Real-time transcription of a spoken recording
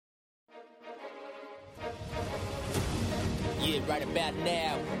Yeah, right about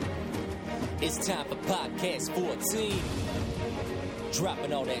now, it's time for Podcast 14.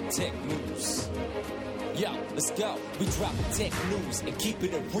 Dropping all that tech news. Yo, let's go. We dropping tech news and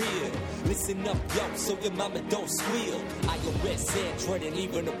keeping it real. Listen up, yo, so your mama don't squeal. iOS, Android, and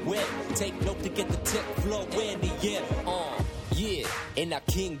even the web. Take note to get the tech flow in the air. Yeah, in our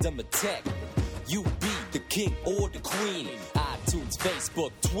kingdom of tech. You be the king or the queen. iTunes,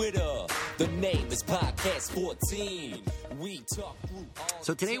 Facebook, Twitter. The name is Podcast 14. We talk through all.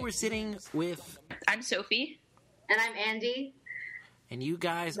 So today we're sitting with... I'm Sophie. And I'm Andy. And you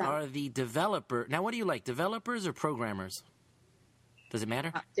guys are the developer. Now, what do you like, developers or programmers? Does it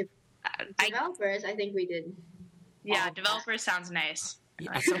matter? Developers, I think we did. Yeah, developers sounds nice.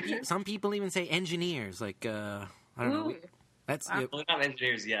 Yeah, some people even say engineers. Like, I don't know. That's Well, not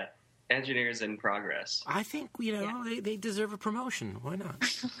engineers yet. Engineers in progress. I think, they deserve a promotion. Why not?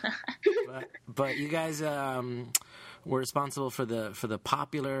 but you guys were responsible for the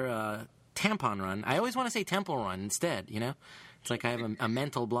popular tampon run. I always want to say temple run instead, It's like I have a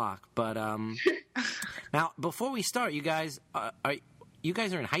mental block. But now, before we start, you guys are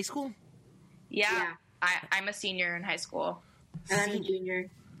in high school? Yeah. I'm a senior in high school. And I'm a junior.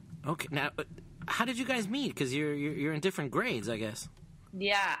 Okay. Now, how did you guys meet? Because you're in different grades, I guess.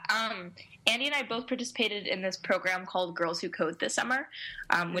 Yeah. Andy and I both participated in this program called Girls Who Code this summer,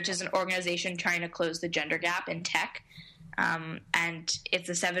 which is an organization trying to close the gender gap in tech. And it's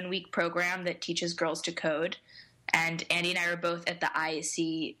a 7-week program that teaches girls to code. And Andy and I were both at the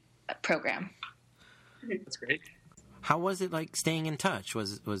ISC program. That's great. How was it like staying in touch?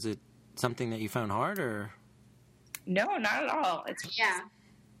 Was it something that you found hard, or? No, not at all.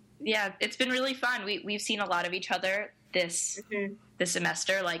 Yeah, it's been really fun. We've seen a lot of each other this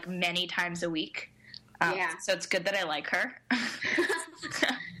semester, like many times a week. So it's good that I like her.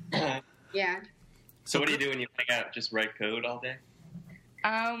 Yeah. So what do you do when you hang out? Just write code all day?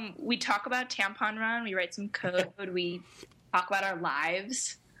 We talk about Tampon Run. We write some code. We talk about our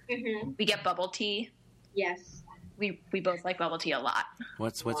lives. Mm-hmm. We get bubble tea. Yes. We both like bubble tea a lot.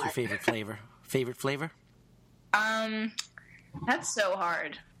 What's your favorite flavor? Favorite flavor? That's so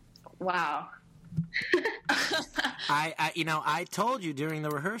hard. Wow. I told you during the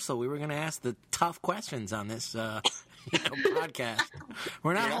rehearsal we were going to ask the tough questions on this podcast.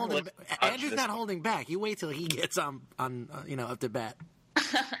 We're not holding. Andrew's not holding back. You wait till he gets on up to bat.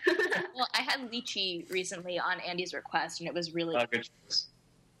 Well, I had lychee recently on Andy's request, and it was really good.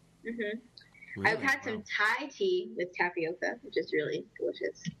 Mm-hmm. Really? I've had some Thai tea with tapioca, which is really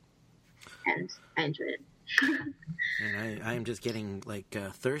delicious, and I enjoyed it. And I am just getting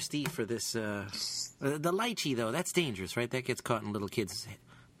thirsty for this. The lychee though, that's dangerous, right? That gets caught in little kids'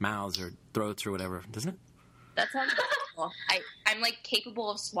 mouths or throats or whatever, doesn't it? That sounds cool. I'm capable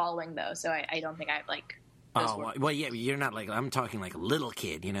of swallowing though, so I don't think I like. Well, yeah, you're not I'm talking like a little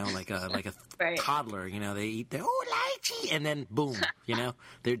kid, like a right. toddler, they eat lychee, and then boom,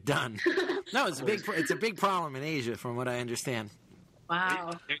 they're done. No, it's a big problem in Asia, from what I understand.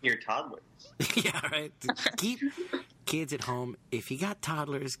 Wow. Your toddlers. Yeah, right. Keep kids at home. If you got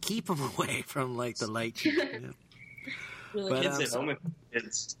toddlers, keep them away from the lychee. Really? Kids at home.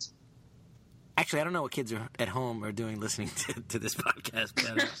 Kids. Actually, I don't know what kids are at home are doing listening to this podcast,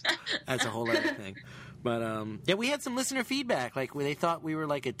 but that's a whole other thing. But yeah, we had some listener feedback, where they thought we were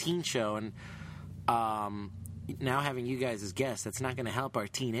like a teen show, and now having you guys as guests, that's not going to help our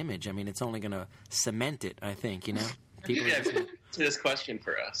teen image. I mean, it's only going to cement it, I think. People to this question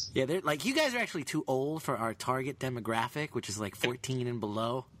for us. Yeah, they're you guys are actually too old for our target demographic, which is 14 and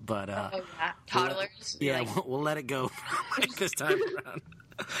below. But toddlers. We'll let it go this time around.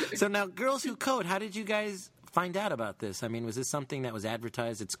 So now, Girls Who Code, how did you guys find out about this? I mean, was this something that was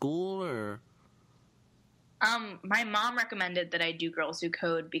advertised at school, or? My mom recommended that I do Girls Who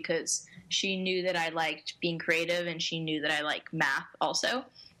Code because she knew that I liked being creative, and she knew that I like math also.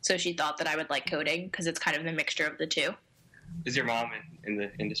 So she thought that I would like coding because it's kind of the mixture of the two. Is your mom in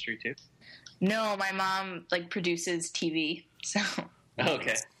the industry too? No, my mom produces TV. So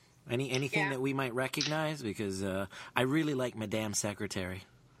okay. Anything that we might recognize, because I really like Madame Secretary.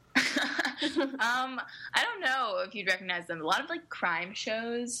 I don't know if you'd recognize them. A lot of crime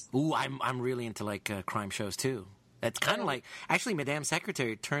shows. Ooh, I'm really into crime shows too. That's kind of actually Madame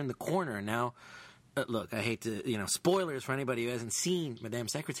Secretary turned the corner now. Look, I hate to spoilers for anybody who hasn't seen Madame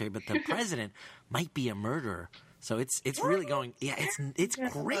Secretary, but the president might be a murderer. So it's really going. Yeah, it's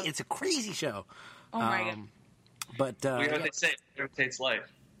great. It's a crazy show. Oh my god! But what they say, it imitates life.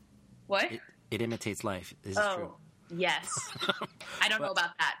 What? It imitates life. This is true. Yes. I don't know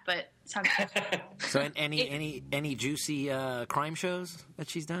about that, but it sounds good. So any juicy crime shows that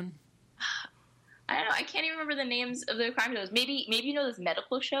she's done? I don't know. I can't even remember the names of the crime shows. Maybe you know this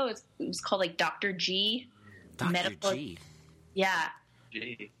medical show. It was called like Dr. G. Dr. G. Yeah,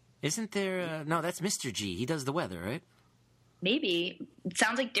 Gee. Isn't there? No, that's Mr. G. He does the weather, right? maybe. It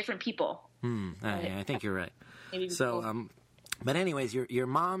sounds like different people. Yeah, I think you're right. Maybe So, people- but anyways, your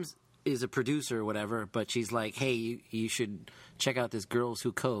mom's is a producer or whatever, but she's like, hey, you should check out this Girls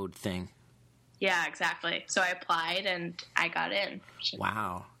Who Code thing. Yeah, exactly. So I applied and I got in.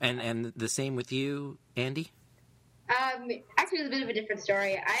 Wow. And the same with you, Andy? Actually, it was a bit of a different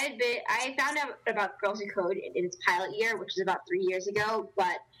story. I found out about Girls Who Code in its pilot year, which was about 3 years ago,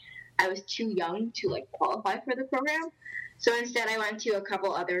 but I was too young to qualify for the program. So instead, I went to a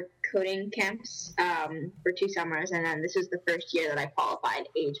couple other coding camps for 2 summers, and then this was the first year that I qualified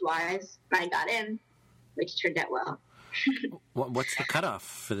age-wise. I got in, which turned out well. What's the cutoff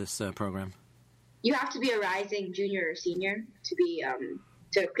for this program? You have to be a rising junior or senior to be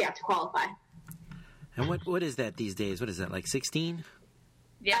to qualify. And what is that these days? What is that, like 16?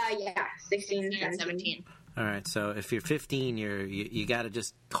 Yeah, 16, 16 and 17. 17. All right, so if you're 15, you got to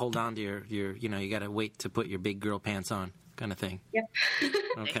just hold on to your you got to wait to put your big girl pants on, kind of thing. Yep.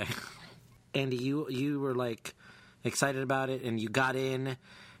 Okay. Andy, you were like excited about it, and you got in,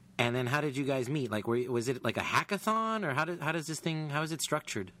 and then how did you guys meet? Like, was it like a hackathon, or how is it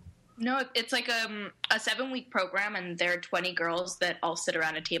structured? No, it's like a 7-week program, and there are 20 girls that all sit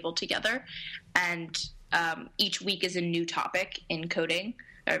around a table together, and each week is a new topic in coding,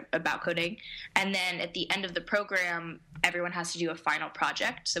 or about coding, and then at the end of the program, everyone has to do a final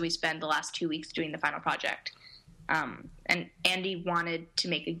project, so we spend the last 2 weeks doing the final project. And Andy wanted to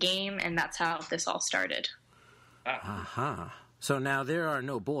make a game, and that's how this all started. Aha. So now there are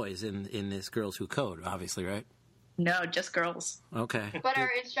no boys in this Girls Who Code, obviously, right? No, just girls. Okay. But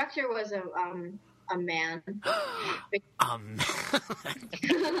our instructor was a man.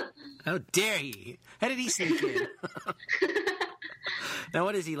 How dare he? How did he sneak in? Now,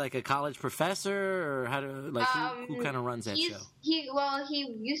 what is he, like a college professor, or who kind of runs that show? He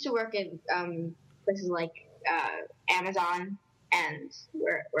used to work in places like Amazon and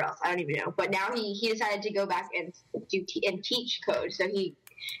where else I don't even know. But now he decided to go back and teach code. So he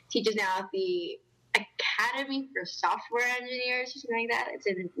teaches now at the Academy for Software Engineers or something like that. It's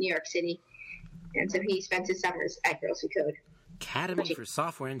in New York City, and so he spends his summers at Girls Who Code. Academy for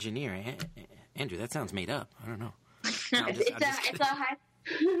Software Engineering. Andrew, that sounds made up. I don't know. No, It's a high.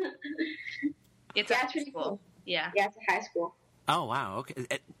 It's Yeah, a it's pretty school. cool. Yeah. Yeah, it's a high school. Oh wow. Okay.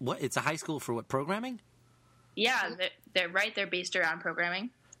 What? It's a high school for what? Programming? Yeah, they're right. They're based around programming.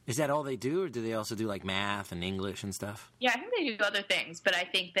 Is that all they do, or do they also do like math and English and stuff? Yeah, I think they do other things, but I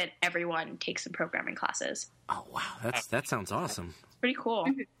think that everyone takes some programming classes. Oh wow, that sounds awesome. It's pretty cool.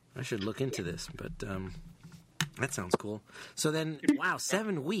 I should look into this, but that sounds cool. So then, wow,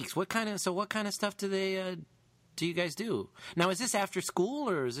 7 weeks. What kind of stuff do you guys do? Now, is this after school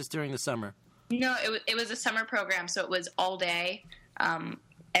or is this during the summer? No, it was a summer program, so it was all day,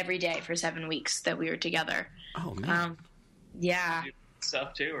 every day for 7 weeks that we were together. Oh man. Yeah. Do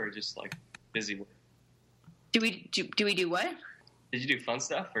stuff too, or just like busy work? Do we do what? Did you do fun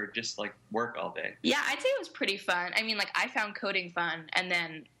stuff or just like work all day? Yeah, I'd say it was pretty fun. I mean, like I found coding fun, and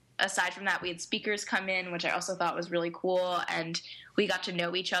then aside from that, we had speakers come in, which I also thought was really cool, and we got to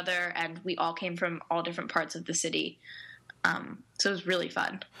know each other, and we all came from all different parts of the city. So it was really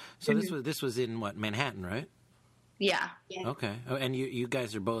fun. So this was in what, Manhattan, right? Yeah. Yeah. Okay. Oh, and you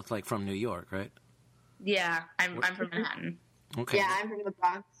guys are both like from New York, right? Yeah, I'm from Manhattan. Okay. Yeah, I'm from the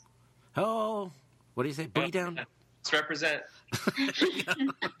Bronx. Oh, what do you say? Boogie down. Let's represent.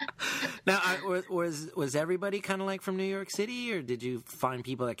 Now, was everybody kind of like from New York City, or did you find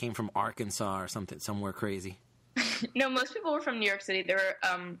people that came from Arkansas or somewhere crazy? No, most people were from New York City. There were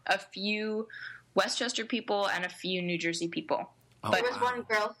a few Westchester people and a few New Jersey people. Oh, There was wow. one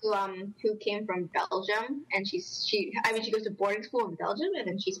girl who came from Belgium, and she goes to boarding school in Belgium, and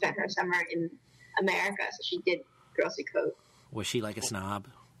then she spent her summer in America, so she did Girls Who Code. Was she like a snob?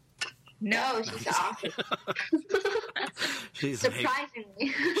 No, she's awesome. She's like,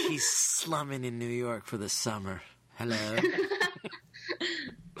 Surprisingly. she's slumming in New York for the summer. Hello.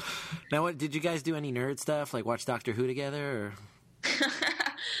 Now, what did you guys do? Any nerd stuff, like watch Doctor Who together? Or?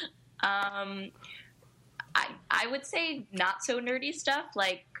 I would say not so nerdy stuff,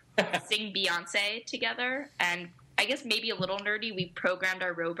 like sing Beyonce together, and I guess maybe a little nerdy. We programmed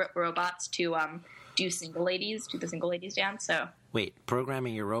our robots to do the single ladies dance. So Wait,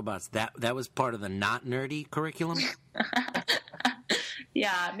 programming your robots, that was part of the not nerdy curriculum?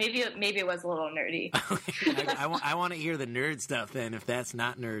 yeah, maybe it was a little nerdy. I want to hear the nerd stuff then, if that's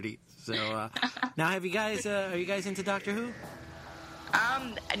not nerdy. So now, are you guys into Doctor Who?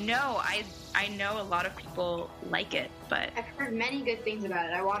 No, I know a lot of people like it, but I've heard many good things about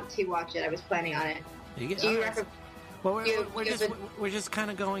it. I want to watch it. I was planning on it. You get, Do you all right. recommend? Well, we're you just would- we're just kind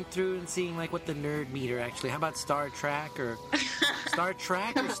of going through and seeing like what the nerd meter actually. How about Star Trek or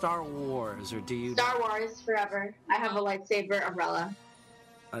Star Wars, or do you? Star Wars forever. I have a lightsaber umbrella.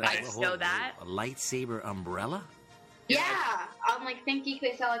 I know that. A lightsaber umbrella. Yeah, on like ThinkGeek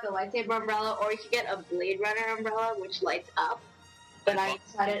they sell like a lightsaber umbrella, or you could get a Blade Runner umbrella which lights up. But I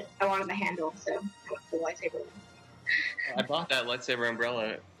decided I wanted the handle, so I went for the lightsaber. I bought that lightsaber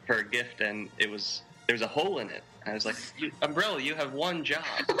umbrella for a gift, and there's a hole in it. I was like, umbrella, you have one job.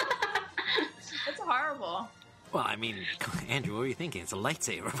 that's horrible. Well, I mean, Andrew, what were you thinking? It's a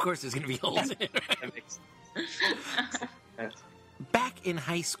lightsaber. Of course, there's going to be holes in it. Right? That makes sense. Back in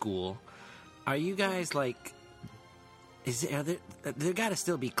high school, are you guys like? There got to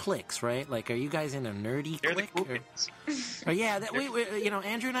still be cliques, right? Like, are you guys in a nerdy They're the clique? cool Or- kids. Oh, yeah, that we,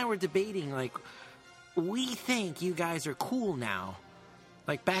 Andrew and I were debating. Like, we think you guys are cool now.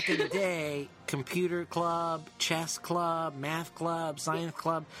 Like back in the day, computer club, chess club, math club, science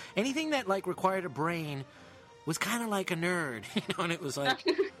club, anything that like required a brain was kind of like a nerd, And it was like,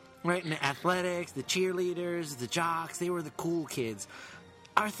 right in the athletics, the cheerleaders, the jocks, they were the cool kids.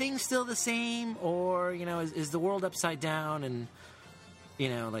 Are things still the same, or is the world upside down and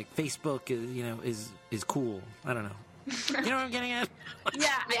like Facebook is cool? I don't know. You know what I'm getting at? Yeah,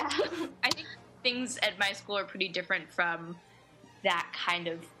 Yeah. I think things at my school are pretty different from that kind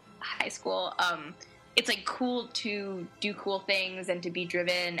of high school. It's like cool to do cool things and to be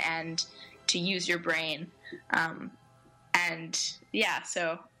driven and to use your brain. And yeah,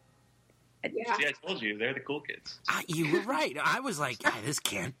 so Yeah. See, I told you, they're the cool kids. You were right. I was like, this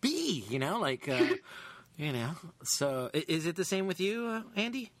can't be, So is it the same with you,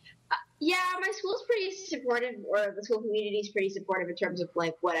 Andy? Yeah, my school's pretty supportive, or the school community is pretty supportive in terms of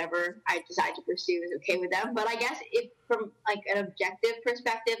like whatever I decide to pursue is okay with them. But I guess if from like an objective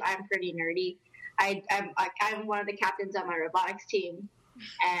perspective, I'm pretty nerdy. I'm one of the captains on my robotics team,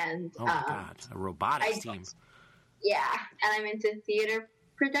 and Oh my God, a robotics team. yeah, and I'm into theater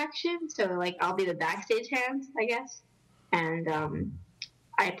production, so like I'll be the backstage hands, I guess. And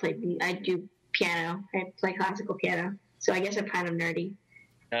I do piano. I play classical piano, so I guess I'm kind of nerdy.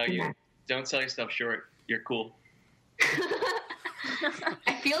 No, you Yeah. don't sell yourself short. You're cool.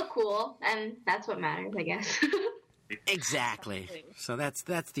 I feel cool, and that's what matters, I guess. Exactly. So that's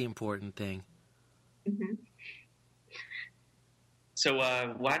the important thing. Mhm. So,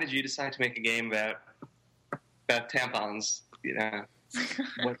 why did you decide to make a game about tampons?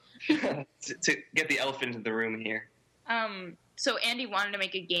 What, to get the elephant in the room here. So Andy wanted to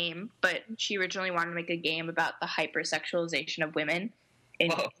make a game, but she originally wanted to make a game about the hypersexualization of women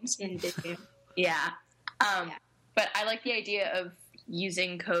in Whoa. games. In this game. Yeah. But I like the idea of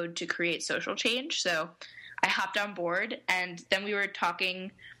using code to create social change, so I hopped on board, and then we were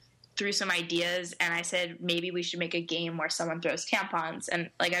talking through some ideas, and I said maybe we should make a game where someone throws tampons, and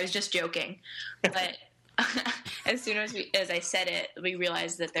like I was just joking, but as soon as I said it, we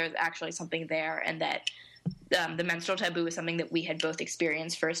realized that there was actually something there, and that the menstrual taboo was something that we had both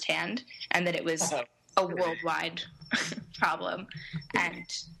experienced firsthand, and that it was a worldwide problem, and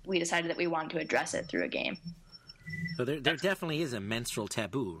we decided that we wanted to address it through a game. So there definitely is a menstrual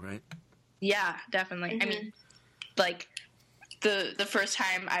taboo, right? Yeah, definitely. I mean, like the first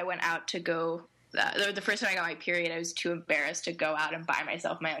time I went out to go, the first time I got my period, I was too embarrassed to go out and buy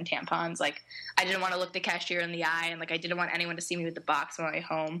myself my own tampons. Like, I didn't want to look the cashier in the eye, and like I didn't want anyone to see me with the box on my way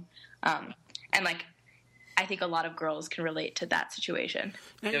home. And like, I think a lot of girls can relate to that situation.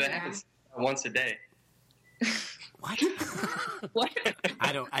 Yeah, that happens once a day. What? What?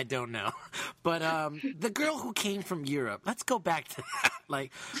 I don't know. But the girl who came from Europe, let's go back to that.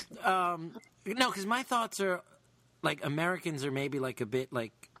 Like, no, because my thoughts are like Americans are maybe like a bit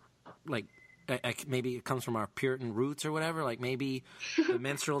like maybe it comes from our Puritan roots or whatever. Like maybe the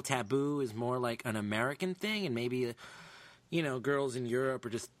menstrual taboo is more like an American thing, and maybe girls in Europe are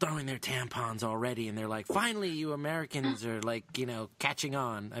just throwing their tampons already, and they're like, finally, you Americans are like, catching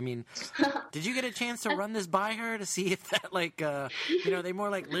on. I mean, did you get a chance to run this by her to see if that like, they more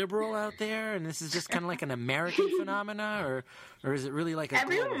like liberal out there, and this is just kind of like an American phenomena, or is it really like a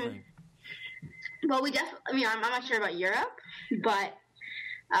global thing? Well, I'm not sure about Europe, but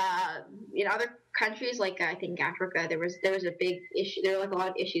in other countries, like I think Africa, there was a big issue. There were like a lot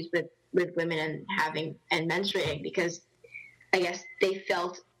of issues with women and menstruating, because I guess they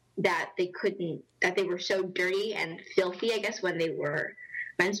felt that that they were so dirty and filthy, I guess, when they were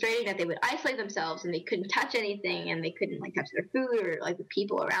menstruating, that they would isolate themselves and they couldn't touch anything, and they couldn't like touch their food or like the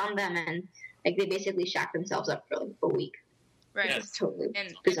people around them, and like they basically shacked themselves up for like a week. Right. Yeah. It's totally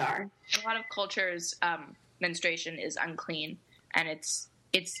And bizarre. in a lot of cultures, menstruation is unclean, and it's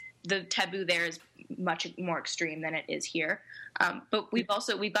the taboo there is much more extreme than it is here. But we've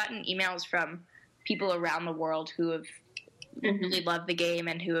gotten emails from people around the world who have really loved the game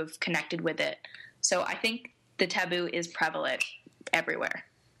and who have connected with it. So I think the taboo is prevalent everywhere.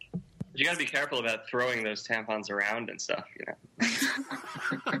 You got to be careful about throwing those tampons around and stuff. You know.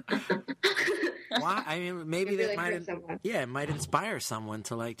 Why? I mean, maybe It that really hurts someone. it might inspire someone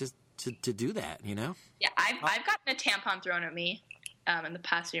to like just to do that. You know? Yeah, I've gotten a tampon thrown at me in the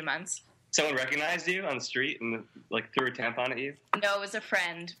past few months. Someone recognized you on the street and like threw a tampon at you. No, it was a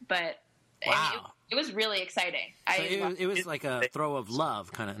friend, but Wow. it was really exciting. So it was like a throw of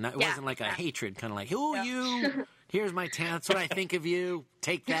love, kind of. It Yeah. wasn't like a hatred, kind of like, No. you? Here's my tampon. That's what I think of you.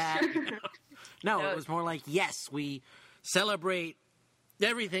 Take that. You know? No, No. it was more like, yes, we celebrate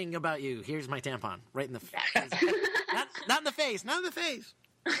everything about you. Here's my tampon, right in the face. not in the face. Not in the face.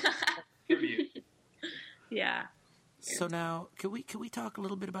 Tribute. Yeah. So now, could we talk a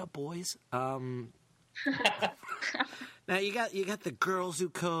little bit about boys? Now you got the girls who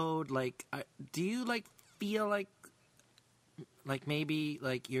code. Like, do you like feel like maybe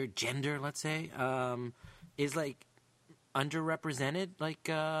like your gender, let's say, is like underrepresented, like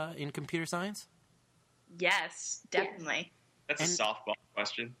in computer science? Yes, definitely. That's a softball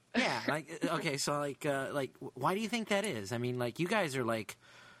question. Yeah. Like, okay, so like why do you think that is? I mean, like, you guys are like,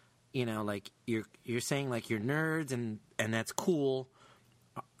 you know, like you're saying like you're nerds and that's cool.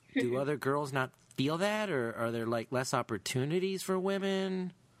 Do other girls not feel that, or are there like less opportunities for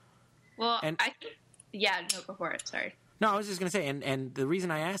women? Well, And- I think, yeah, no, go for it. Sorry. No, I was just gonna say, and the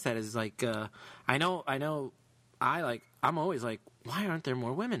reason I asked that is like, I know, I'm always like, why aren't there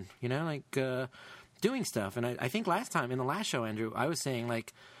more women? You know, like doing stuff. And I think last time in the last show, Andrew, I was saying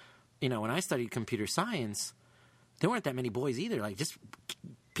like, you know, when I studied computer science, there weren't that many boys either. Like, just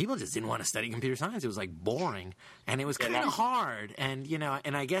people just didn't want to study computer science. It was like boring, and it was kind of hard. And you know,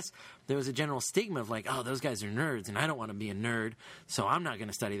 and I guess there was a general stigma of like, oh, those guys are nerds, and I don't want to be a nerd, so I'm not going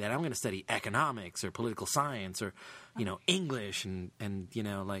to study that. I'm going to study economics or political science or, you know, English and you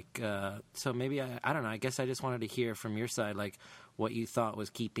know, like so maybe I don't know. I guess I just wanted to hear from your side like what you thought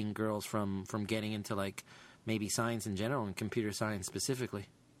was keeping girls from getting into like maybe science in general and computer science specifically.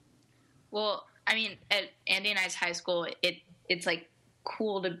 Well, I mean, at Andy and I's high school, it's like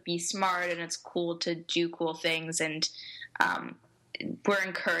cool to be smart and it's cool to do cool things, and we're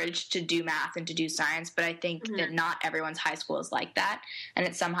encouraged to do math and to do science. But I think that not everyone's high school is like that, and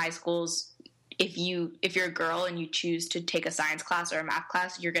at some high schools, if you're a girl and you choose to take a science class or a math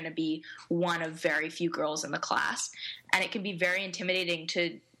class, you're going to be one of very few girls in the class, and it can be very intimidating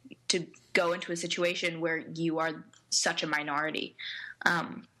to go into a situation where you are such a minority.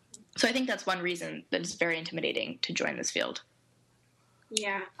 So I think that's one reason that it's very intimidating to join this field.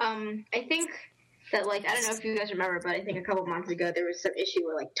 Yeah, I think that, like, I don't know if you guys remember, but I think a couple months ago there was some issue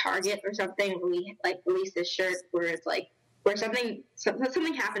with, like, Target or something, where we, like, released this shirt where it's, like, where something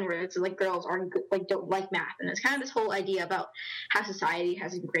happened where it's, like, girls aren't good, like, don't like math. And it's kind of this whole idea about how society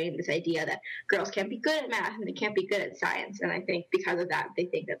has ingrained this idea that girls can't be good at math and they can't be good at science. And I think because of that, they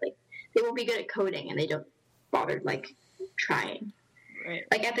think that, like, they won't be good at coding and they don't bother, like, trying. Right.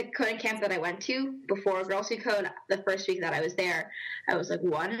 Like, at the coding camp that I went to before Girls Who Code, the first week that I was there, I was like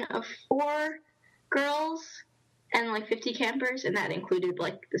one of 4 girls and like 50 campers, and that included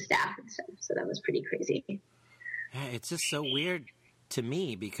like the staff and stuff. So that was pretty crazy. Yeah, it's just so weird to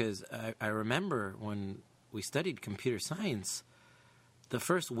me because I remember when we studied computer science, the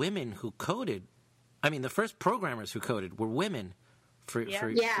first women who coded, I mean, the first programmers who coded were women. For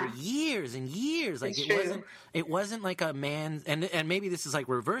years and years, like it wasn't like a man, and maybe this is like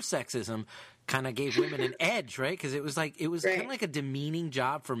reverse sexism, kind of gave women an edge, right? Because it was kind of like a demeaning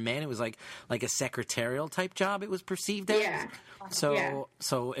job for men. It was like a secretarial type job. It was perceived as. Yeah.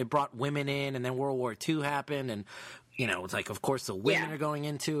 So it brought women in, and then World War II happened, and you know, it's like, of course, the women are going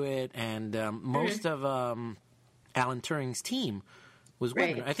into it, and most of Alan Turing's team was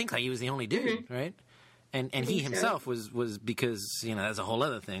women. Right. I think like he was the only dude, right? And he himself was because, you know, that's a whole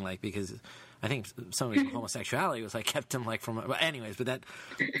other thing, like, because I think some of his homosexuality was like kept him like from, but anyways, but that,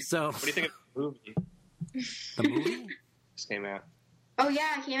 so. What do you think of the movie? The movie? Just came out. Oh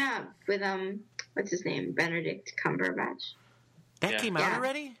yeah, it came out with what's his name, Benedict Cumberbatch. That came out Yeah.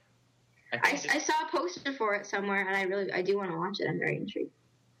 already? I saw a poster for it somewhere, and I do want to watch it. I'm very intrigued.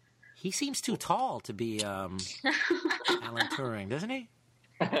 He seems too tall to be Alan Turing, doesn't he?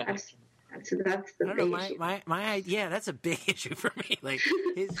 That's the I don't know, big issue. my yeah, that's a big issue for me. Like,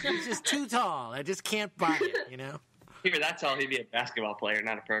 he's just too tall. I just can't buy it, you know? Here, that's all. He'd be a basketball player,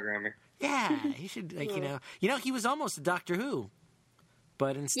 not a programmer. Yeah, he should. Like, he was almost a Doctor Who,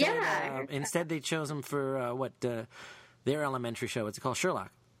 but instead they chose him for their elementary show. What's it called?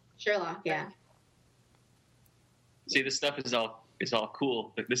 Sherlock. Sherlock, yeah. See, this stuff is all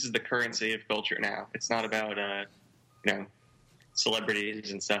cool, but this is the currency of culture now. It's not about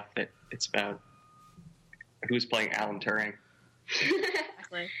celebrities and stuff. It's about who's playing Alan Turing.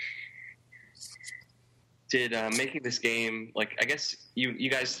 Exactly. Did making this game, like, I guess you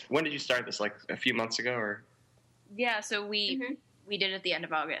guys, when did you start this? Like a few months ago, or? Yeah, so we did it at the end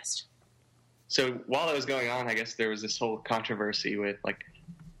of August. So while that was going on, I guess there was this whole controversy with like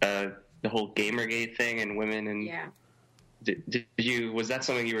the whole Gamergate thing and women and. Yeah. Was that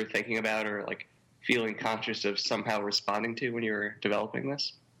something you were thinking about or like feeling conscious of somehow responding to when you were developing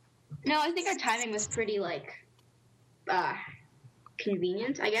this? No, I think our timing was pretty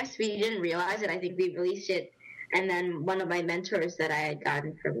convenient. I guess we didn't realize it. I think we released it, and then one of my mentors that I had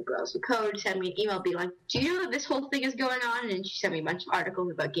gotten from Girls Who Code sent me an email being like, "Do you know that this whole thing is going on?" And she sent me a bunch of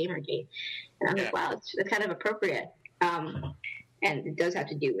articles about Gamergate, and I'm like, "Wow, it's kind of appropriate." And it does have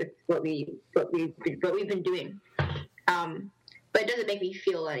to do with what we've been doing. But it doesn't make me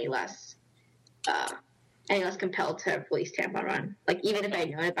feel any less compelled to release Tampon Run. Like, even if I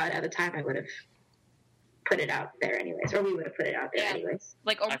had known about it at the time, I would have put it out there anyways, or we would have put it out there anyways.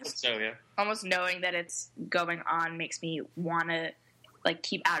 Like, I think so, yeah. Almost knowing that it's going on makes me want to like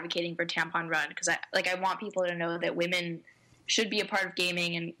keep advocating for Tampon Run, because I want people to know that women should be a part of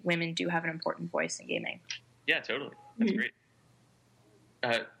gaming and women do have an important voice in gaming. Yeah, totally. That's great.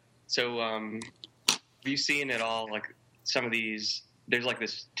 So, have you seen at all, like, some of these, there's like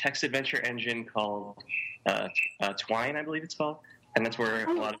this text adventure engine called Twine, I believe it's called, and that's where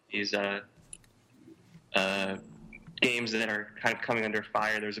a lot of these games that are kind of coming under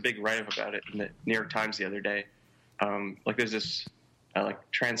fire. There's a big write-up about it in the New York Times the other day. Like, there's this like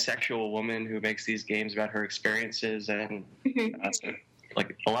transsexual woman who makes these games about her experiences, and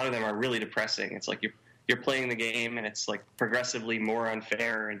like a lot of them are really depressing. It's like you're playing the game and it's like progressively more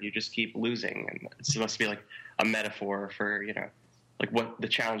unfair and you just keep losing, and it's supposed to be like a metaphor for like what the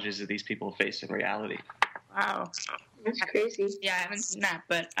challenges that these people face in reality. Wow, That's crazy. yeah, I haven't seen that,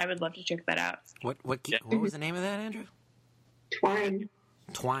 but I would love to check that out. What was the name of that, Andrew? Twine.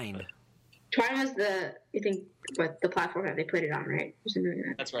 Twine. Twine was the platform that they put it on, right? Or something like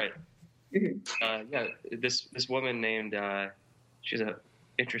that. That's right. Mm-hmm. Yeah, this woman named she's a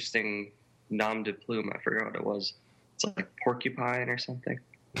interesting nom de plume. I forgot what it was. It's like porcupine or something.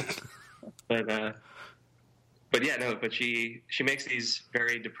 But yeah, no. But she makes these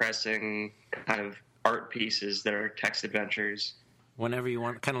very depressing kind of art pieces that are text adventures. Whenever you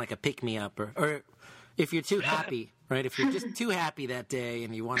want, kind of like a pick me up, or if you're too happy, right? If you're just too happy that day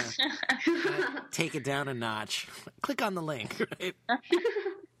and you want to take it down a notch, click on the link, right?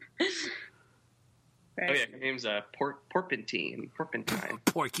 Oh yeah, her name's Porpentine.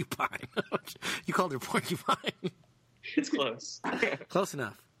 Porcupine. You called her Porcupine. It's close. Close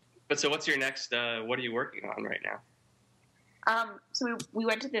enough. But so, what's your next? What are you working on right now? So we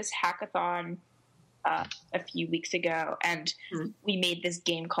went to this hackathon a few weeks ago, and we made this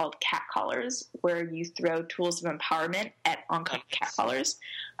game called Cat Collars, where you throw tools of empowerment at oncoming cat collars.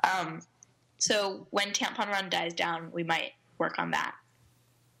 So when Tampon Run dies down, we might work on that.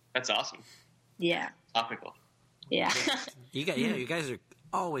 That's awesome. Yeah. Topical. Yeah. You guys are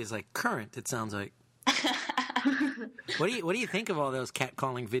always like current. It sounds like. What do you think of all those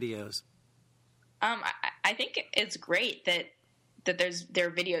catcalling videos? I think it's great that there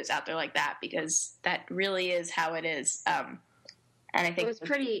are videos out there like that, because that really is how it is. And I think most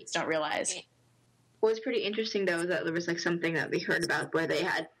don't realize. What was pretty interesting though is that there was like something that we heard about where they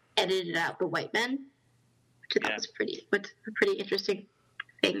had edited out the white men, which I thought was a pretty interesting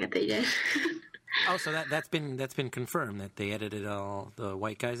thing that they did. Oh, so that's been confirmed that they edited all the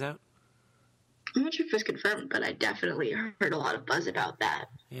white guys out? I'm not sure if it was confirmed, but I definitely heard a lot of buzz about that.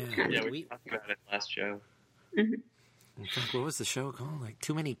 Yeah, we talked about it last show. Mm-hmm. In fact, what was the show called? Like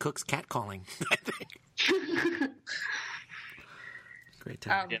Too Many Cooks Catcalling, I think. Great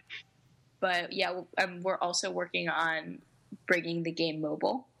time. But yeah, we're also working on bringing the game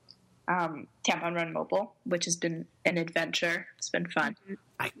mobile, Tampon Run Mobile, which has been an adventure. It's been fun.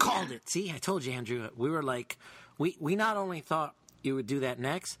 I called it. See, I told you, Andrew. We were like, we not only thought you would do that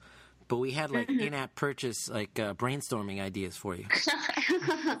next, but we had like in-app purchase, like brainstorming ideas for you.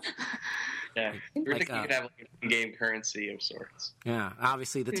 Yeah, we were thinking you could have like an in-game currency of sorts. Yeah,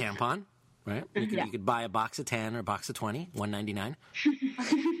 obviously the tampon, right? You could buy a box of 10 or a box of 20, $1.99.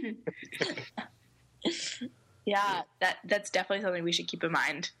 Yeah, that's definitely something we should keep in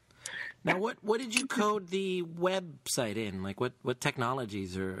mind. Now, what did you code the website in? Like, what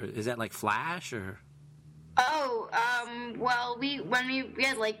technologies, or is that like Flash or? Oh, well, we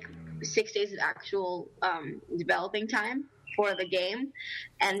had like 6 days of actual developing time for the game,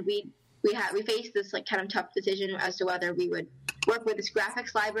 and we faced this like kind of tough decision as to whether we would work with this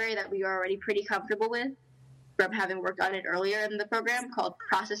graphics library that we were already pretty comfortable with from having worked on it earlier in the program called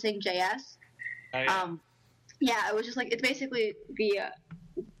Processing.js. Oh, yeah. Yeah, it was just like it's basically the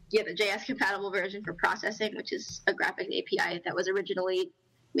JS compatible version for processing, which is a graphics API that was originally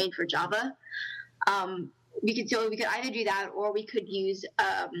made for Java. We could either do that or we could use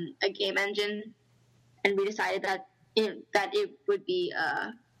a game engine, and we decided that it would be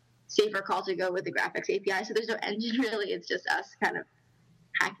a safer call to go with the graphics API. So there's no engine really; it's just us kind of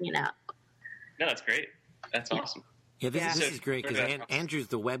hacking it out. No, that's great. That's awesome. Yeah, this is great because Andrew's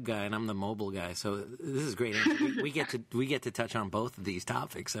the web guy and I'm the mobile guy, so this is great. We get to touch on both of these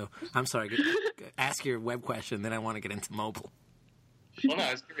topics. So I'm sorry, ask your web question, then I want to get into mobile. Well, no,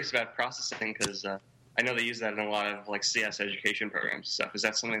 I was curious about processing because I know they use that in a lot of like CS education programs and stuff. Is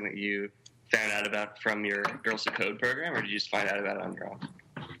that something that you found out about from your Girls Who Code program, or did you just find out about it on your own?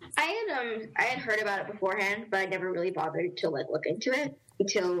 I had heard about it beforehand, but I never really bothered to like look into it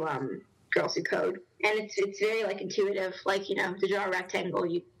until Girls Who Code. And it's very like intuitive, like, you know, to draw a rectangle,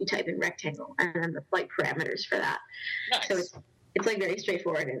 you type in rectangle and then the like parameters for that. Nice. So it's like very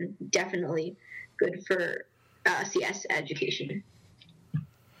straightforward and definitely good for CS education.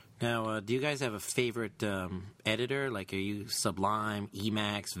 Now, do you guys have a favorite editor? Like, are you Sublime,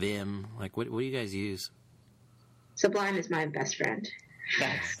 Emacs, Vim? Like, what do you guys use? Sublime is my best friend.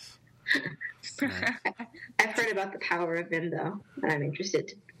 Nice. I've heard about the power of Vim though, and I'm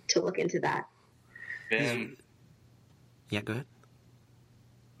interested to look into that. Vim. Yeah, go ahead.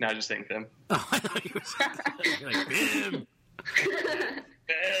 No, I just think Vim. Oh, I thought you were like,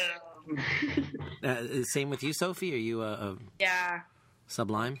 Vim. Same with you, Sophie? Are you Yeah.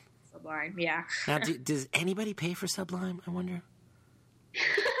 Sublime? Sublime, yeah. Now, does anybody pay for Sublime, I wonder?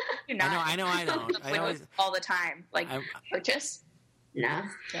 You're not. I know I don't. I always, all the time. Like, purchase? No.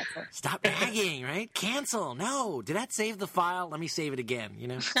 Cancel. stop nagging, right? Cancel. No. Did that save the file? Let me save it again, you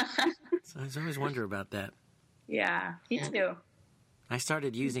know? So I always wonder about that. Yeah, me too. I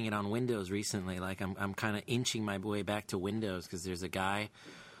started using it on Windows recently. Like, I'm kind of inching my way back to Windows because there's a guy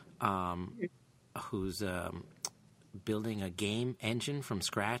who's building a game engine from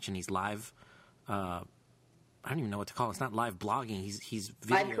scratch, and he's live. I don't even know what to call it. It's not live blogging. He's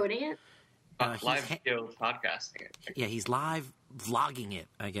video. Live coding it? Live video podcasting it. Yeah, he's live vlogging it,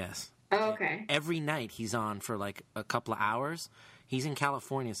 I guess. Oh, okay. Every night he's on for like a couple of hours. He's in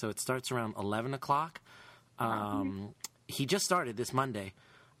California, so it starts around 11 o'clock. He just started this Monday.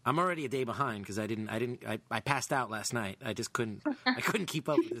 I'm already a day behind because I passed out last night. I just couldn't keep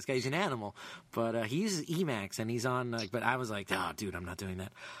up with this guy. He's an animal, but he uses Emacs and he's on. But I was like, oh, dude, I'm not doing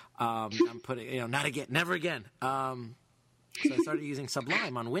that. I'm putting, not again, never again. So I started using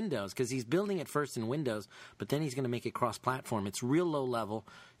Sublime on Windows because he's building it first in Windows, but then he's going to make it cross-platform. It's real low level.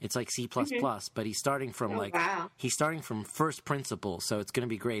 It's like C++, but he's starting from he's starting from first principles. So it's going to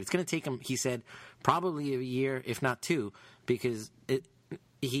be great. It's going to take him, he said, probably a year, if not two, because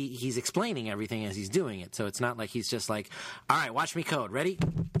he's explaining everything as he's doing it. So it's not like he's just like, all right, watch me code. Ready?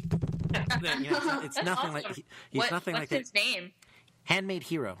 It's nothing awesome. like he's nothing like that. What's his name? Handmade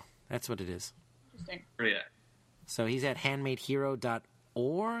Hero. That's what it is. Interesting. Yeah. So he's at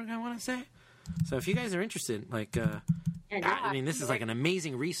handmadehero.org, I want to say. So if you guys are interested, like, I mean, this is like an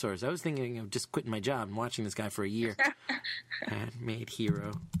amazing resource. I was thinking of just quitting my job and watching this guy for a year. Handmade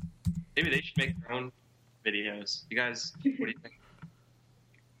Hero. Maybe they should make their own videos. You guys, what do you think?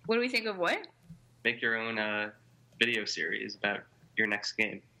 What do we think of what? Make your own video series about your next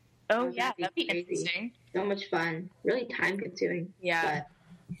game. Oh, yeah, that'd be crazy. interesting. So much fun. Really time consuming. Yeah.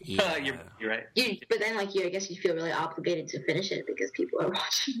 Yeah. You're right. But then, I guess you feel really obligated to finish it because people are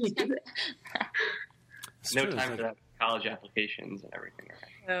watching you do it. It's No true. time It's for that. College applications and everything.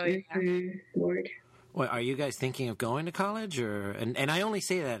 Right? Oh, yeah. Word. Well, are you guys thinking of going to college, or? And I only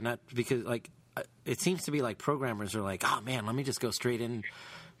say that not because it seems to be like programmers are like, oh man, let me just go straight in,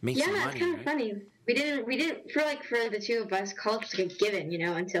 make some Yeah, money. it's kind of right? funny. We didn't for the two of us, college was like a given,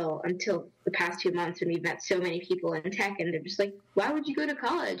 until the past 2 months when we've met so many people in tech, and they're just like, why would you go to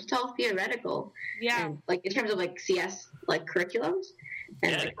college? It's all theoretical. Yeah. And like in terms of like CS like curriculums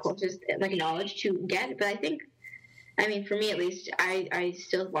and like courses and like knowledge to get. But I mean, for me at least, I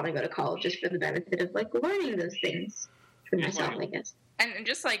still want to go to college just for the benefit of like learning those things for myself, I guess. And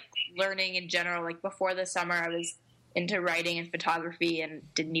just like learning in general, like before the summer, I was into writing and photography and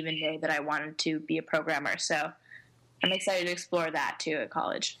didn't even know that I wanted to be a programmer. So I'm excited to explore that too at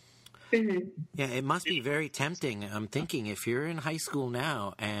college. Yeah, it must be very tempting. I'm thinking if you're in high school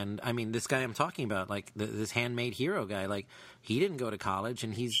now, and I mean, this guy I'm talking about, like this Handmade Hero guy, like he didn't go to college,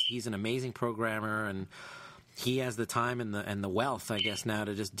 and he's an amazing programmer, and he has the time and the wealth, I guess, now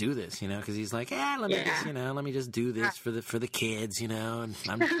to just do this, because he's like, let me just do this for the kids, and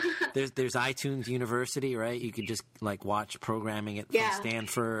there's iTunes University, right? You could just like watch programming at from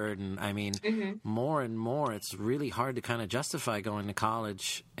Stanford, and I mean, more and more, it's really hard to kind of justify going to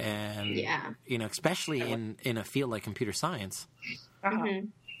college, and especially in a field like computer science. I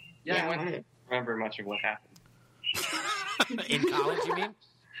don't remember much of what happened in college. You mean?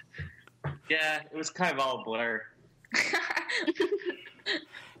 Yeah, it was kind of all a blur.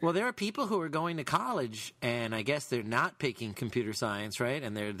 Well, there are people who are going to college, and I guess they're not picking computer science, right?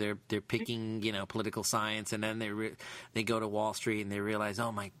 And they're picking political science, and then they go to Wall Street and they realize,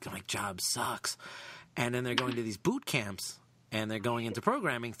 oh my job sucks, and then they're going to these boot camps, and they're going into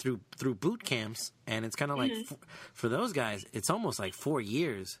programming through boot camps, and it's kind of like for those guys, it's almost like 4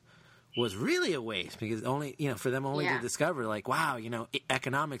 years was really a waste, because only for them to discover like, wow,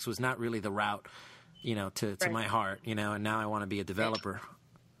 economics was not really the route to my heart, and now I want to be a developer.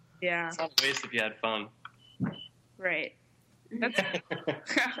 Yeah, it's not a waste if you had fun, right? But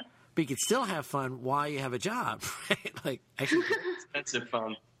you could still have fun while you have a job, right? Like actually expensive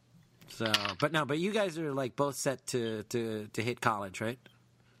fun. So but you guys are like both set to hit college, right?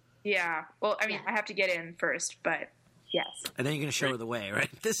 Yeah, well, I mean, I have to get in first, but yes. And then you're going to show her the way, right?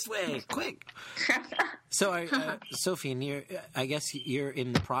 This way, quick. So, Sophie, and I guess you're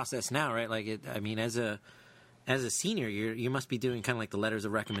in the process now, right? Like, as a senior, you must be doing kind of like the letters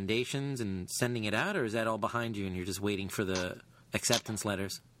of recommendations and sending it out, or is that all behind you and you're just waiting for the acceptance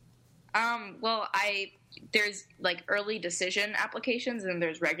letters? Well, there's like early decision applications and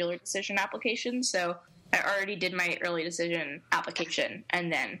there's regular decision applications. So I already did my early decision application,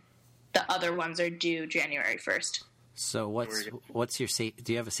 and then the other ones are due January 1st. So what's your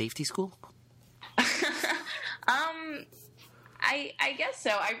do you have a safety school? I guess so.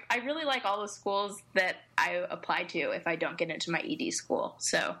 I really like all the schools that I apply to if I don't get into my ED school.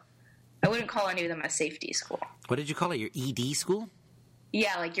 So I wouldn't call any of them a safety school. What did you call it? Your ED school?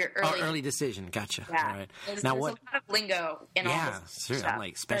 Yeah, like your early decision. Gotcha. Yeah. All right. There's a lot of lingo in all this sure. stuff. I'm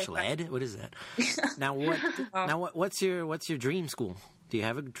like special ed. What is that? What's your dream school? Do you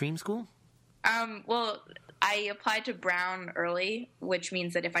have a dream school? Well, I applied to Brown early, which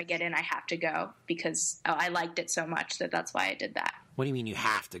means that if I get in, I have to go because I liked it so much that's why I did that. What do you mean you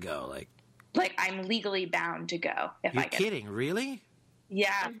have to go? Like I'm legally bound to go if I get You're kidding, really?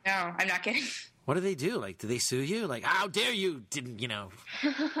 Yeah, no, I'm not kidding. What do they do? Like, do they sue you? Like, how dare you? Didn't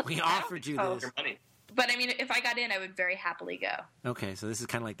we offered you this? Money. But I mean, if I got in, I would very happily go. Okay, so this is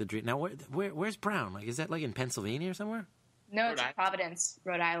kind of like the dream. Now, where's Brown? Like, is that like in Pennsylvania or somewhere? No, it's Providence,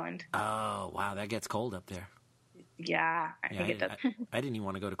 Rhode Island. Oh, wow, that gets cold up there. Yeah, I think it does. I didn't even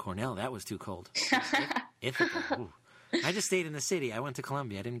want to go to Cornell. That was too cold. Ithaca. I just stayed in the city. I went to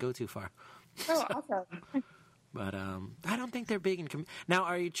Columbia. I didn't go too far. Oh, awesome. But I don't think they're big in. Now,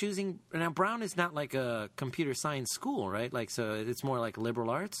 are you choosing? Now, Brown is not like a computer science school, right? Like, so it's more like liberal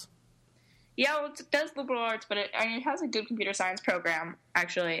arts. Yeah, well, it does liberal arts, but it has a good computer science program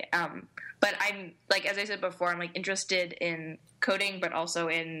actually. But I'm like, as I said before, I'm like interested in coding, but also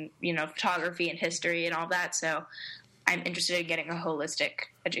in photography and history and all that. So I'm interested in getting a holistic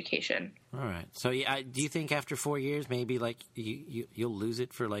education. All right. So do you think after 4 years, maybe like you'll lose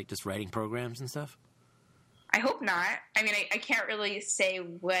it for like just writing programs and stuff? I hope not. I mean, I can't really say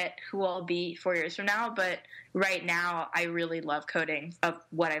who I'll be 4 years from now, but right now I really love coding of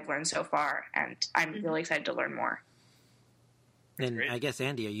what I've learned so far, and I'm really excited to learn more. And I guess,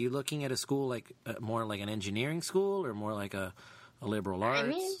 Andy, are you looking at a school like more like an engineering school or more like a liberal arts? I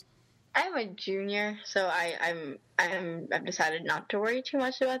mean, I'm a junior, so I've decided not to worry too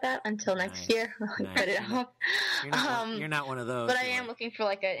much about that until next year. Cut it off. You're not one of those. But I am looking for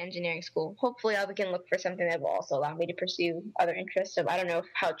like an engineering school. Hopefully, I can look for something that will also allow me to pursue other interests. I don't know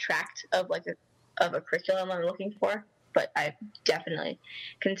how tracked of a curriculum I'm looking for, but I'm definitely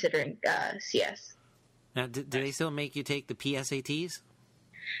considering CS. Now, do they still make you take the PSATs?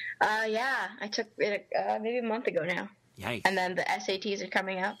 Yeah, I took it maybe a month ago now. Yikes! And then the SATs are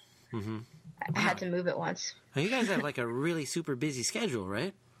coming up. Mm-hmm. I had to move it once. Well, you guys have like a really super busy schedule,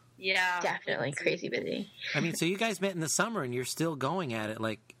 right? Yeah, definitely crazy busy. I mean, so you guys met in the summer and you're still going at it.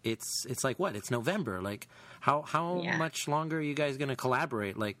 Like it's like what? It's November. Like how much longer are you guys going to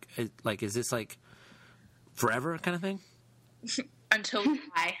collaborate? Like is this like forever kind of thing? Until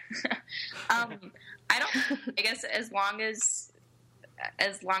July. I guess as long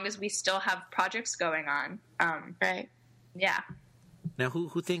as we still have projects going on. Right. Yeah. Now,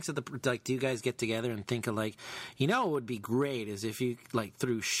 who thinks of like? Do you guys get together and think of like, what would be great is if you like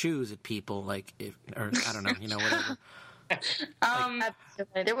threw shoes at people, like or I don't know, whatever.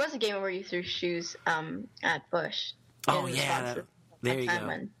 There was a game where you threw shoes at Bush. Oh yeah, there you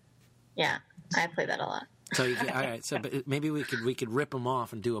go. Yeah, I played that a lot. So all right, so but maybe we could rip them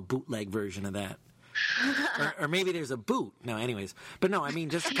off and do a bootleg version of that. or maybe there's a boot. No, anyways. But no, I mean,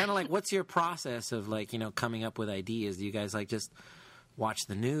 just kind of like, what's your process of like, coming up with ideas? Do you guys like just watch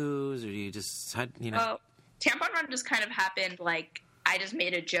the news, or do you just, Well, Tampon Run just kind of happened, like, I just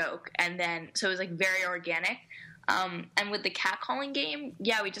made a joke, and then, so it was like very organic. And with the catcalling game,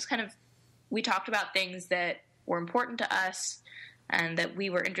 yeah, we talked about things that were important to us and that we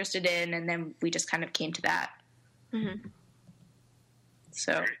were interested in, and then we just kind of came to that. Mm-hmm.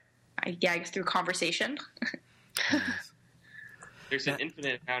 So, I guess through conversation. There's an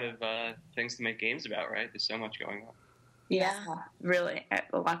infinite amount of things to make games about, right? There's so much going on. Yeah, really,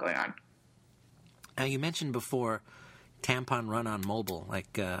 a lot going on. Now, you mentioned before Tampon Run on mobile.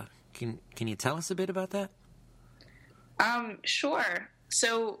 Like, can you tell us a bit about that? Sure.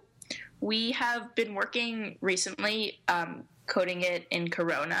 So we have been working recently, coding it in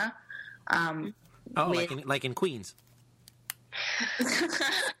Corona. Like in Queens.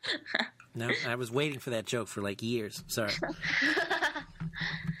 No, I was waiting for that joke for like years. Sorry.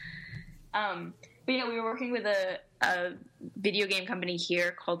 But we were working with a video game company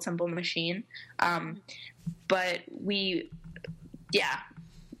here called Simple Machine. But we've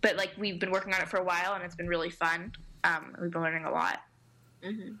been working on it for a while, and it's been really fun. We've been learning a lot.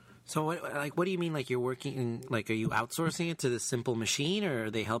 Mm-hmm. So what do you mean? Like you're working, like, are you outsourcing it to the Simple Machine, or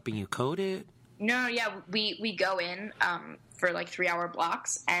are they helping you code it? No, yeah, we go in for like 3-hour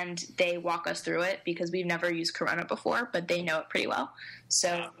blocks, and they walk us through it because we've never used Corona before, but they know it pretty well.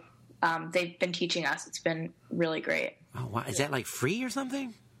 So they've been teaching us. It's been really great. Oh, wow. Is that like free or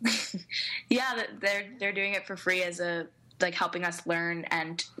something? Yeah, they're doing it for free as helping us learn,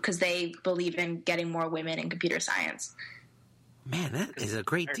 and because they believe in getting more women in computer science. Man, that is a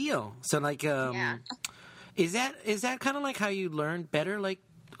great deal. So like, is that kind of like how you learn better, like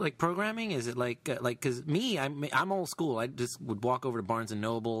programming? Is it like because me, I'm old school. I just would walk over to Barnes and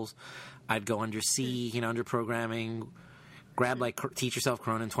Nobles. I'd go under C, under programming, grab like Teach Yourself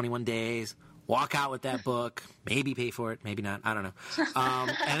Corona in 21 Days, walk out with that book, maybe pay for it, maybe not, I don't know,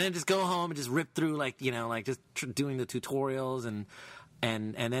 and then just go home and just rip through doing the tutorials and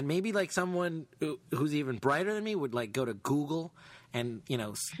then maybe like someone who's even brighter than me would like go to Google and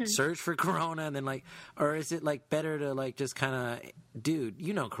search for Corona, and then or is it like better to like just kind of, dude,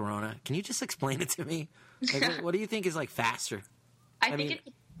 Corona, can you just explain it to me? Like, what do you think is like faster? I think it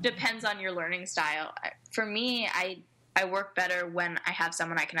depends on your learning style. For me, I work better when I have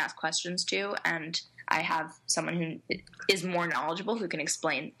someone I can ask questions to, and I have someone who is more knowledgeable who can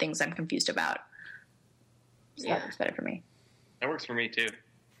explain things I'm confused about. So that works better for me. That works for me too.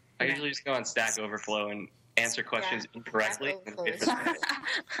 I usually just go on Stack Overflow and answer questions incorrectly.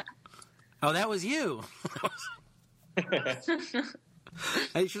 Oh, that was you.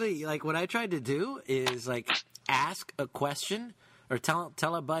 Actually, like what I tried to do is like ask a question or tell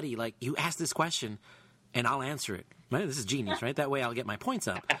a buddy, like, you ask this question and I'll answer it. Right? This is genius, right? That way I'll get my points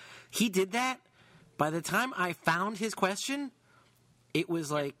up. He did that. By the time I found his question, it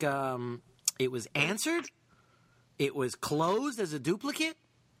was like it was answered. It was closed as a duplicate,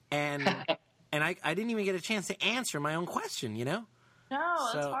 and I didn't even get a chance to answer my own question, No,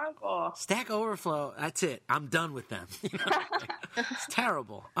 that's horrible. Stack Overflow, that's it. I'm done with them. It's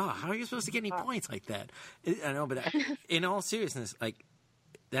terrible. Oh, how are you supposed to get any points like that? I know, but in all seriousness, like,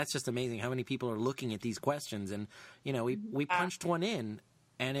 that's just amazing how many people are looking at these questions. And, we punched one in,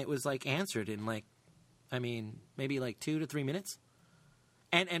 and it was, like, answered in, like, maybe, like, 2 to 3 minutes.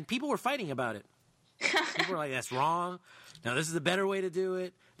 And people were fighting about it. People were like, that's wrong. No, this is a better way to do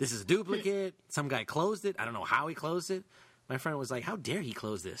it. This is a duplicate. Some guy closed it. I don't know how he closed it. My friend was like, how dare he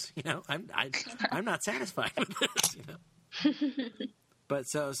close this? I'm not satisfied with this, But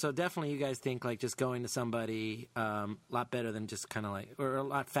so definitely you guys think like just going to somebody a lot better than just kind of like, or a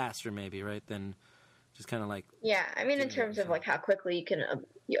lot faster maybe, right? Than just kind of like. Yeah, in terms of like how quickly you can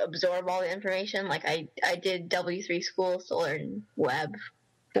absorb all the information. Like I did W3 schools to learn web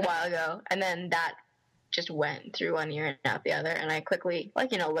a while ago, and then that just went through one ear and out the other, and I quickly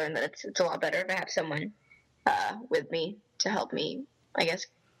learned that it's a lot better to have someone with me to help me, I guess,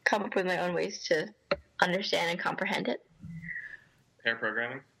 come up with my own ways to understand and comprehend it. Pair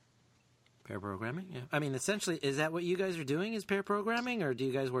programming? Pair programming, yeah. Essentially, is that what you guys are doing, is pair programming, or do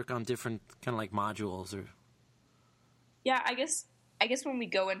you guys work on different kind of like modules? Or? Yeah, I guess when we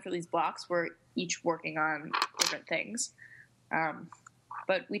go in for these blocks, we're each working on different things.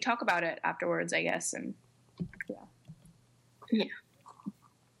 but we talk about it afterwards, I guess. And Yeah.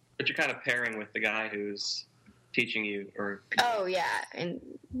 But you're kind of pairing with the guy who's teaching you, or Oh yeah, and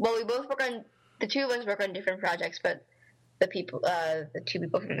well, we both work on the two of us work on different projects, but the two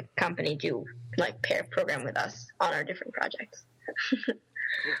people from the company do like pair program with us on our different projects.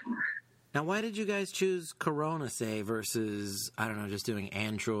 Now, why did you guys choose Corona, say, versus, I don't know, just doing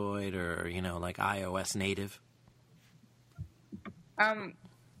Android or, like iOS native?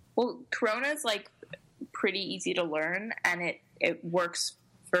 Well, Corona is like pretty easy to learn, and it works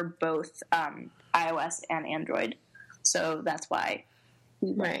for both iOS and Android. So that's why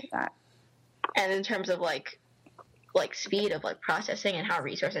we went with that. And in terms of like speed of like processing and how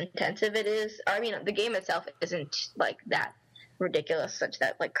resource intensive it is, I mean, the game itself isn't like that ridiculous, such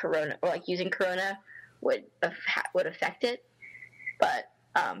that like Corona or like using Corona would affect it. But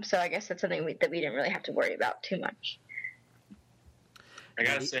so I guess that's something that we didn't really have to worry about too much. I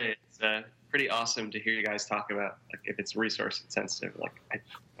gotta say, it's pretty awesome to hear you guys talk about like if it's resource sensitive. Like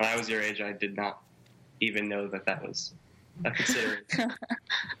when I was your age, I did not even know that was a consideration.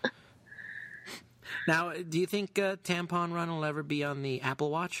 Now, do you think Tampon Run will ever be on the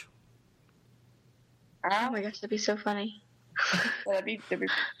Apple Watch? Oh my gosh, that'd be so funny. That'd be pretty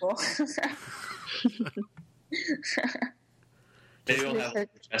cool. Maybe we'll have a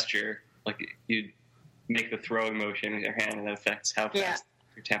gesture, like you make the throwing motion with your hand, and that affects how fast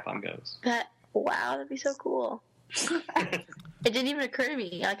your tampon goes. Wow, that'd be so cool. It didn't even occur to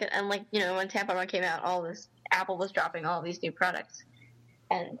me. And when Tampon Run came out, Apple was dropping all these new products,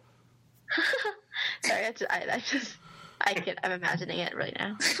 and sorry, I'm imagining it right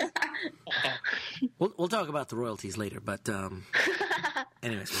now. We'll talk about the royalties later, but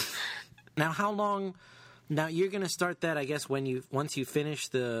anyways. Now, how long? Now you're going to start that, I guess, once you finish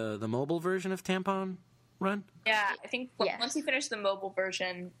the mobile version of Tampon Run. Yeah, I think once you finish the mobile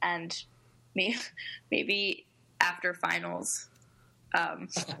version, and maybe after finals,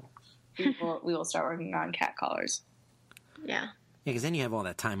 we will start working on cat collars. Yeah. Yeah, because then you have all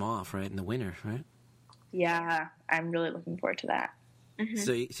that time off, right, in the winter, right? Yeah, I'm really looking forward to that. Mm-hmm.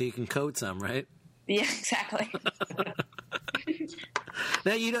 So you can code some, right? Yeah, exactly.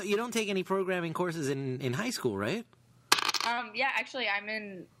 Now you don't take any programming courses in high school, right? Yeah, actually, I'm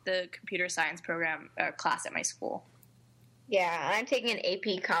in the computer science program class at my school. Yeah, I'm taking an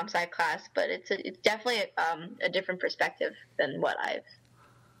AP Comp Sci class, but it's definitely a different perspective than what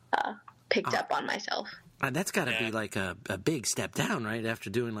I've picked up on myself. That's got to be like a big step down, right? After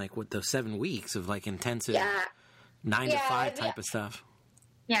doing like those 7 weeks of like intensive 9 to 5 type of stuff.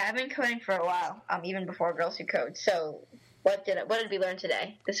 Yeah, I've been coding for a while, even before Girls Who Code. So what did we learn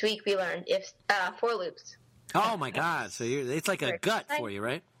today? This week we learned for loops. Oh my God! So it's like a gut for you,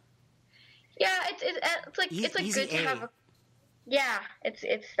 right? Yeah, it's like good to have.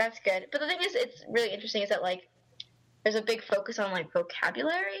 That's good. But the thing is, it's really interesting is that like there's a big focus on like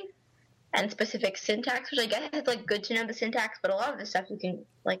vocabulary and specific syntax, which I guess it's like good to know the syntax, but a lot of this stuff you can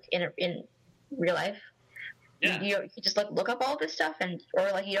like in real life. Yeah. You just like look up all this stuff,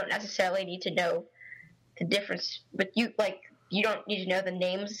 or like you don't necessarily need to know the difference, but you don't need to know the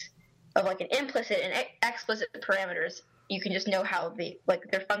names of like an implicit and explicit parameters. You can just know how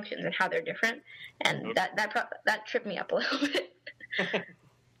their functions and how they're different, and that tripped me up a little bit.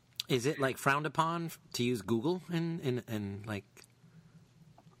 Is it like frowned upon to use Google in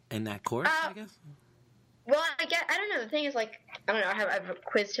that course? I guess. Well, I don't know. The thing is, like, I don't know. I have a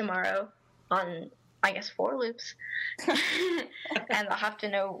quiz tomorrow on, I guess, for loops, and I'll have to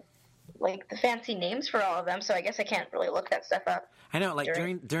know like the fancy names for all of them. So I guess I can't really look that stuff up. I know. Like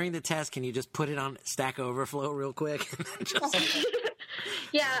during the test, can you just put it on Stack Overflow real quick?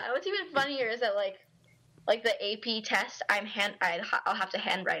 Yeah. What's even funnier is that like the AP test, I'll have to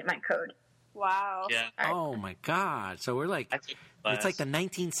handwrite my code. Wow. Yeah. Oh my God! So we're like, it's like the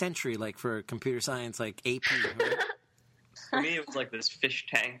 19th century, like for computer science, like AP. Right? For me, it was like this fish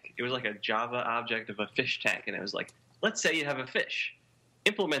tank. It was like a Java object of a fish tank, and it was like, let's say you have a fish,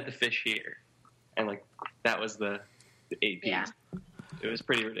 implement the fish here, and like that was the AP. Yeah. It was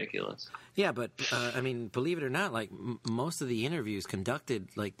pretty ridiculous. Yeah, but I mean, believe it or not, like most of the interviews conducted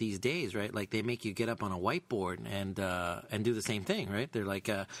like these days, right? Like they make you get up on a whiteboard and do the same thing, right? They're like,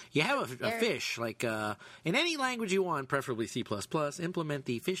 you have a fish, like in any language you want, preferably C++, implement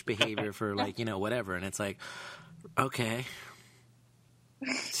the fish behavior for like whatever, and it's like, okay,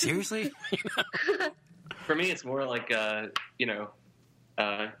 seriously. For me, it's more like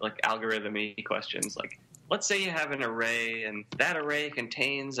like algorithm-y questions, like. Let's say you have an array, and that array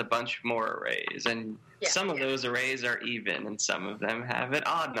contains a bunch more arrays, and some of those arrays are even, and some of them have an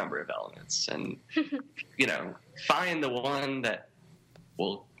odd number of elements. And, find the one that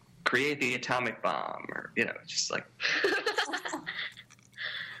we'll create the atomic bomb, or just like.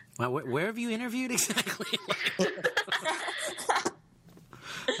 Well, where have you interviewed exactly?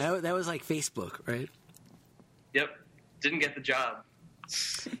 That was like Facebook, right? Yep, didn't get the job.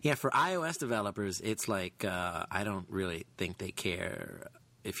 Yeah, for iOS developers, it's like I don't really think they care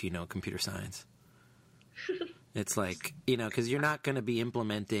if you know computer science. It's like, because you're not going to be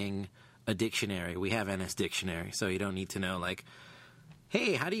implementing a dictionary. We have NS Dictionary, so you don't need to know, like,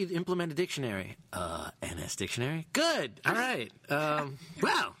 hey, how do you implement a dictionary? NS Dictionary? Good. All right.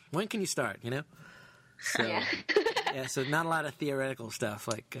 Wow. When can you start, So, yeah, so not a lot of theoretical stuff,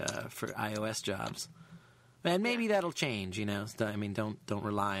 like, for iOS jobs. And maybe that'll change, I mean, don't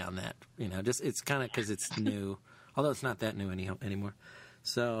rely on that, just, it's kind of because it's new, although it's not that new anymore.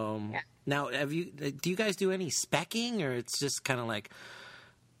 So, now, do you guys do any specking, or it's just kind of like,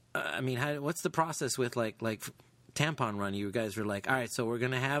 I mean, what's the process with, like Tampon Run? You guys were like, all right, so we're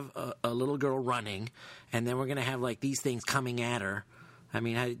going to have a little girl running, and then we're going to have, like, these things coming at her. I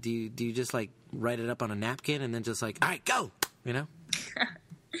mean, do you just, like, write it up on a napkin and then just, like, all right, go,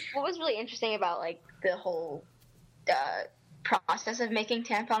 What was really interesting about, like, the whole process of making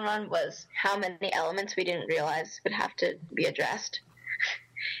Tampon Run was how many elements we didn't realize would have to be addressed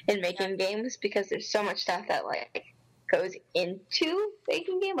in making games, because there's so much stuff that, like, goes into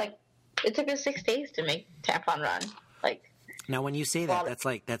making game. Like, it took us 6 days to make Tampon Run. Like, now when you say that, that's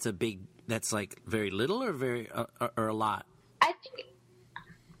like very little or very or a lot. I think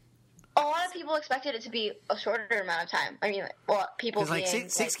a lot of people expected it to be a shorter amount of time. I mean, people because like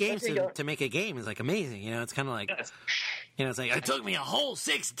six games to make a game is like amazing. It's kind of like it's like it took me a whole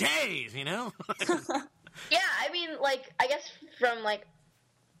 6 days. Yeah, I mean, like, I guess from like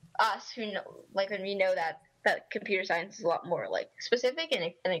us who know, like, when we know that computer science is a lot more like specific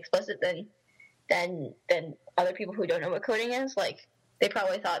and explicit than other people who don't know what coding is. Like, they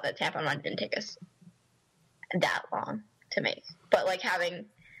probably thought that Tampon Run didn't take us that long to make. But when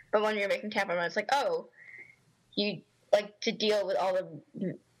you're making Tampon Run, it's like, oh, you like to deal with all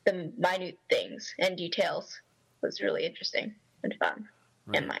the minute things and details was really interesting and fun,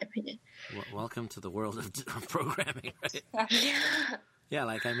 in my opinion. Welcome to the world of programming, right? Yeah,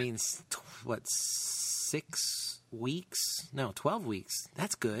 like, I mean, 6 weeks? No, 12 weeks.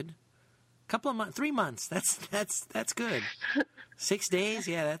 That's good. Couple of months, 3 months. That's good. 6 days?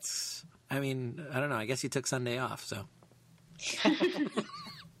 Yeah, that's. I mean, I don't know. I guess you took Sunday off, so.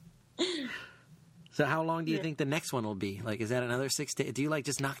 So how long do you think the next one will be? Like, is that another 6 days? Do you, like,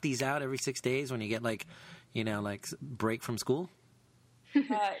 just knock these out every 6 days when you get, like, like, break from school?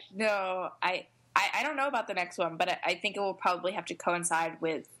 No, I don't know about the next one, but I think it will probably have to coincide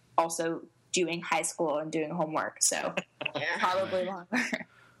with also doing high school and doing homework, so probably longer.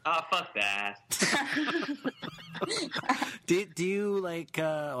 Oh, fuck that. Do you, like,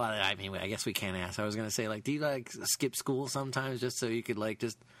 well, I mean, I guess we can't ask. I was going to say, like, do you, like, skip school sometimes just so you could, like,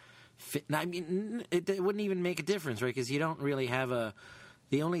 just fit? I mean, it wouldn't even make a difference, right? Because you don't really have the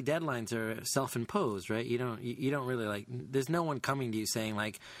only deadlines are self-imposed, right? You don't really, like, there's no one coming to you saying,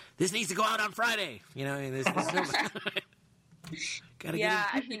 like, this needs to go out on Friday. I mean, there's no.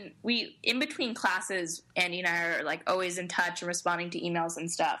 I mean, we, in between classes, Andy and I are, like, always in touch and responding to emails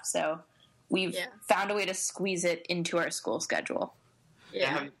and stuff. So we've found a way to squeeze it into our school schedule.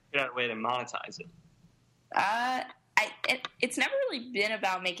 Yeah. Have you figured out a way to monetize it? It's never really been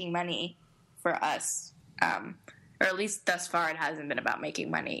about making money for us. Or at least thus far it hasn't been about making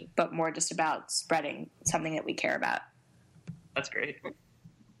money, but more just about spreading something that we care about. That's great.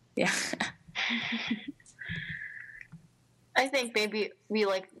 Yeah. I think maybe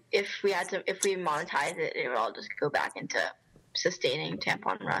if we monetize it, it would all just go back into sustaining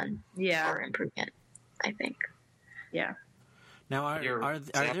Tampon Run. Yeah. Or improvement, I think. Yeah. Now, are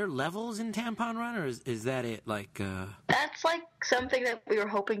there levels in Tampon Run, or is that it? Like, that's like something that we were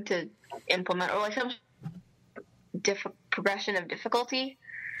hoping to implement, or like some progression of difficulty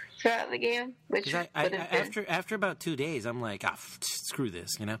throughout the game. Which after about 2 days, I'm like, screw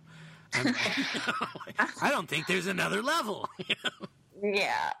this, I don't think there's another level.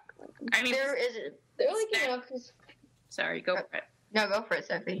 Yeah, I mean, there isn't. They're like, Sorry, go for it. No, go for it,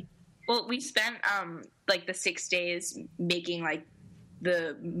 Sophie. Well, we spent like the 6 days making like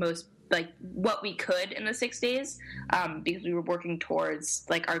the most, like, what we could in the 6 days, because we were working towards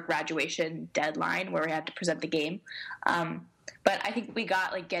like our graduation deadline where we had to present the game. But I think we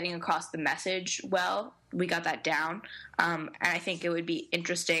got, like, getting across the message well. We got that down, and I think it would be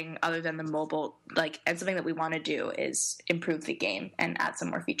interesting, other than the mobile, like, and something that we want to do is improve the game and add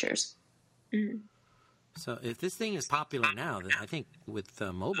some more features. Mm-hmm. So if this thing is popular now, then I think with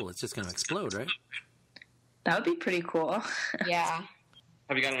mobile, it's just going to explode, right? That would be pretty cool. Yeah.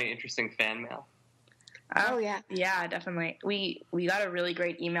 Have you got any interesting fan mail? Oh, yeah. Yeah, definitely. We got a really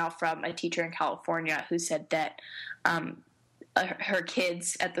great email from a teacher in California who said that her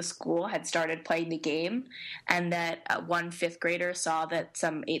kids at the school had started playing the game, and that one 5th grader saw that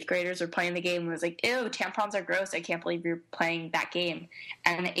some 8th graders were playing the game and was like, ew, tampons are gross. I can't believe you're playing that game.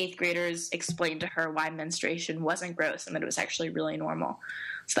 And the 8th graders explained to her why menstruation wasn't gross and that it was actually really normal.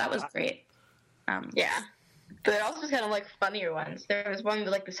 So that was great. Yeah. But it also kind of like funnier ones. There was one with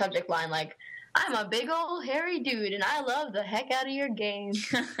like the subject line like, I'm a big old hairy dude and I love the heck out of your game.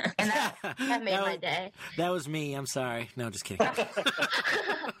 And that made my day. That was me. I'm sorry. No, just kidding.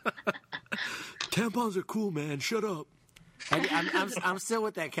 Tampons are cool, man. Shut up. I'm still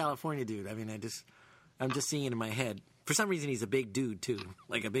with that California dude. I mean, I'm just seeing it in my head. For some reason, he's a big dude too,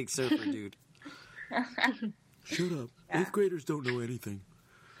 like a big surfer dude. Shut up. Yeah. 8th graders don't know anything.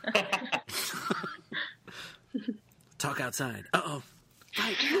 Talk outside. Uh-oh.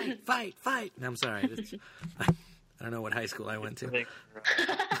 Fight. I'm sorry. I don't know what high school I went to.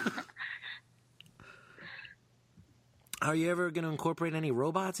 Are you ever going to incorporate any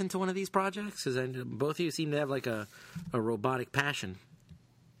robots into one of these projects? Because both of you seem to have like a robotic passion.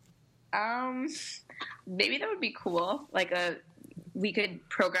 Maybe that would be cool. Like we could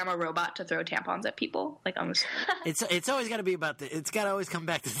program a robot to throw tampons at people, like on the street. It's always got to be about it's got to always come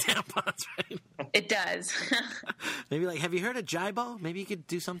back to tampons, right? It does. Maybe like, have you heard of Jibo? Maybe you could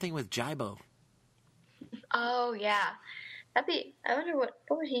do something with Jibo. Oh yeah, that'd be. I wonder what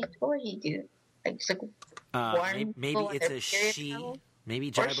would he do? Like just like maybe it's a she. Level?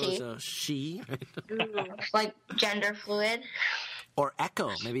 Maybe Jibo's a she. Like gender fluid. Or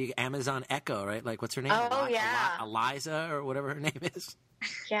Echo, maybe Amazon Echo, right? Like, what's her name? Oh, yeah. Eliza, or whatever her name is.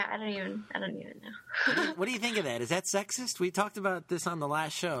 Yeah, I don't even know. What do you think of that? Is that sexist? We talked about this on the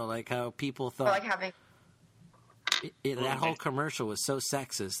last show, like how people thought, or like having that whole commercial was so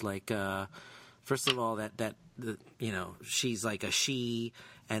sexist. Like, first of all, that she's like a she,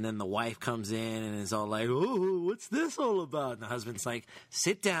 and then the wife comes in and is all like, "Oh, what's this all about?" And the husband's like,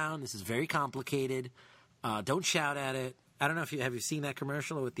 "Sit down. This is very complicated. Don't shout at it." I don't know if have you seen that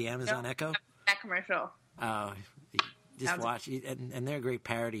commercial with the Amazon Echo? That commercial. Just watch, and they're great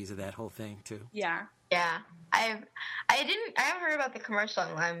parodies of that whole thing too. Yeah. Yeah, I haven't heard about the commercial.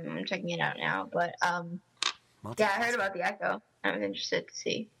 I'm checking it out now, but yeah, I heard about the Echo. I'm interested to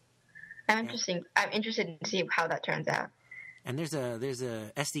see. I'm interested to see how that turns out. And there's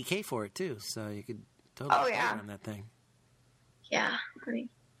a SDK for it too, so you could totally program that thing. Yeah, that'd be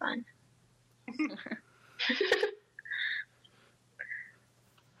fun.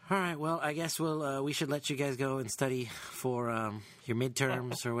 All right. Well, I guess we should let you guys go and study for your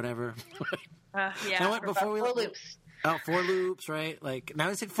midterms or whatever. Yeah. Now what, before we 4 loops. Oh, 4 loops, right? Like now,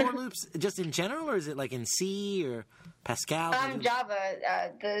 is it 4 loops just in general, or is it like in C or Pascal? Java.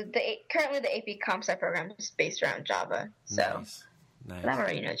 Currently the AP Comp Sci program is based around Java, so nice. I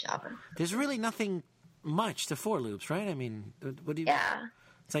already know Java. There's really nothing much to 4 loops, right? I mean, what do you? Yeah.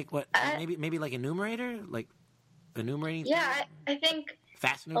 It's like what? Maybe like enumerator, like enumerating. Yeah, I think.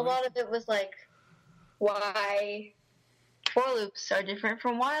 Fast a lot of it was like why for loops are different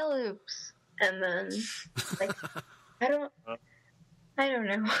from while loops, and then like I don't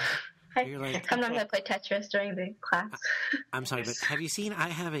know. Sometimes I play Tetris during the class. I'm sorry, but have you seen? I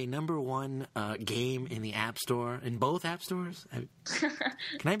have a #1 game in the App Store, in both App Stores.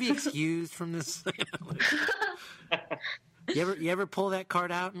 Can I be excused from this? You ever pull that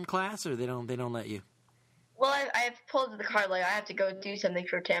card out in class, or they don't let you? Well, I've pulled the card like I have to go do something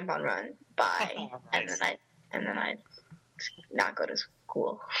for Tampon Run by, and then I not go to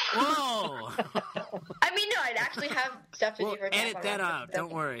school. Whoa! I mean, no, I'd actually have stuff to do for Tampon Run. Edit that out.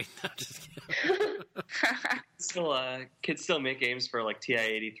 Don't worry. I'm just kidding. Kids still make games for like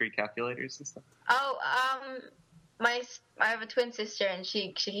TI-83 calculators and stuff. Oh, I have a twin sister, and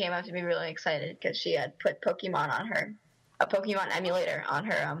she came up to me really excited because she had put Pokemon on a Pokemon emulator on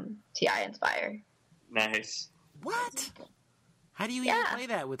her TI Inspire. Nice. What? How do you even play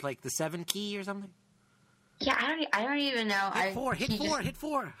that with like the 7 key or something? Yeah, I don't even know. Hit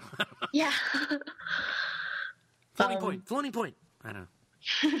 4. Yeah. Floating point. I don't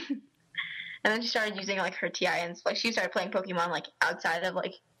know. And then she started using like her TI and like she started playing Pokemon like outside of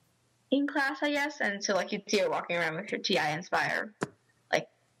like in class, I guess. And so like you'd see her walking around with her TI Inspire, like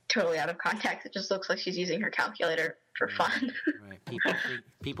totally out of context. It just looks like she's using her calculator for fun. Right.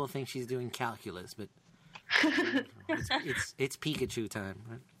 People think she's doing calculus, but it's Pikachu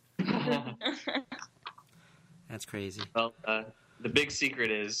time. Right? That's crazy. Well, the big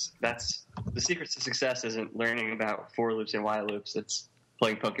secret is the secret to success isn't learning about for loops and while loops. It's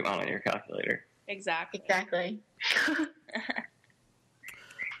playing Pokemon on your calculator. Exactly.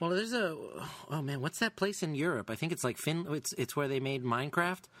 Well, there's oh man, what's that place in Europe? I think it's like It's where they made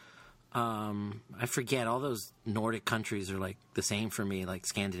Minecraft. I forget. All those Nordic countries are like the same for me, like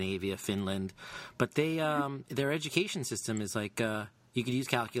Scandinavia, Finland. But they their education system is like you could use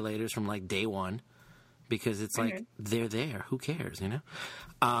calculators from like day one because it's like they're there. Who cares, you know?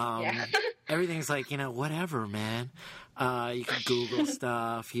 Everything's like, you know, whatever, man. You can Google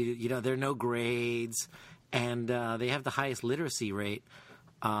stuff. You know, there are no grades, and they have the highest literacy rate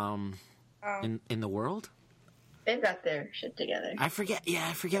in the world. They've got their shit together. I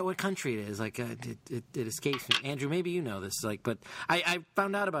forget what country it is. Like it escapes me. Andrew, maybe you know this. Like, but I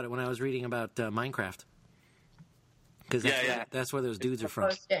found out about it when I was reading about Minecraft. Because that's where those dudes are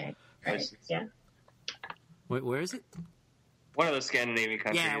from. Right. Yeah. Where is it? One of those Scandinavian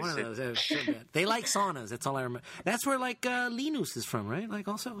countries. Yeah, one of those. So bad. They like saunas. That's all I remember. That's where like Linus is from, right? Like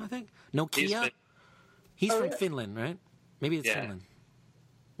also, I think Nokia. He's from Finland, right? Maybe it's Finland.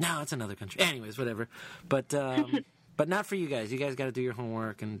 No, it's another country. Anyways, whatever. But but not for you guys. You guys got to do your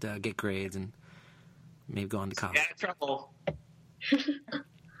homework and get grades and maybe go on to college. Yeah, trouble.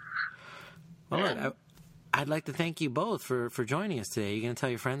 Well, look, I'd like to thank you both for joining us today. You going to tell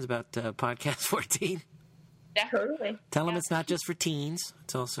your friends about Podcast 14? Yeah, totally. Tell them it's not just for teens.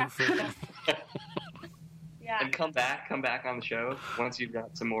 It's also for... And come back on the show once you've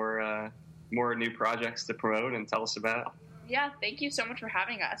got some more new projects to promote and tell us about. Yeah, thank you so much for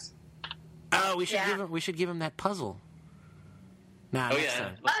having us. Oh, we should give him that puzzle. Nah,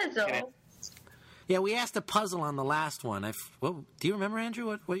 Puzzle. Yeah, we asked a puzzle on the last one. Do you remember,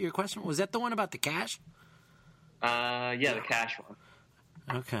 Andrew, what your question was? That the one about the cash? The cash one.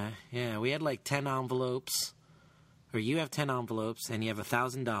 Okay, yeah, we had like 10 envelopes, or you have 10 envelopes, and you have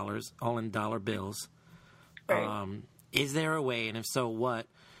 $1,000, all in dollar bills. Right. Is there a way, and if so, what,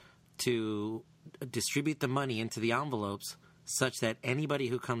 to distribute the money into the envelopes such that anybody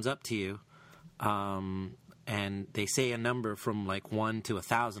who comes up to you and they say a number from like 1 to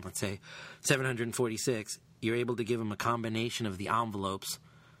 1,000, let's say 746, you're able to give them a combination of the envelopes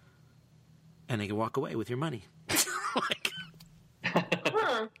and they can walk away with your money.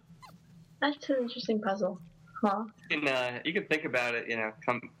 That's an interesting puzzle. Huh. You can think about it. You know,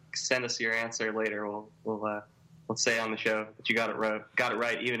 come send us your answer later. We'll say on the show that you got it right,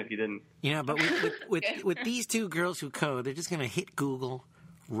 even if you didn't. You know, but with these two girls who code, they're just going to hit Google.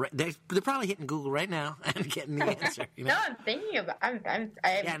 They're probably hitting Google right now and getting the answer. You know? No, I'm thinking about. I'm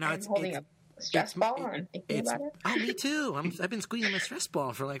holding a stress ball and thinking about it. Oh, me too. I've been squeezing my stress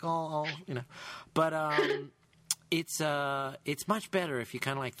ball for like all you know, but it's much better if you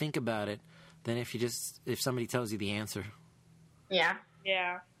kind of like think about it than if somebody tells you the answer. Yeah.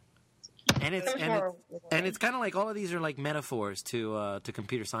 Yeah. And it's kind of like all of these are like metaphors to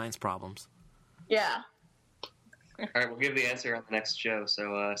computer science problems. Yeah. All right, we'll give the answer on the next show.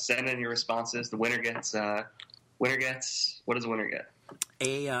 So send in your responses. The winner gets. What does the winner get?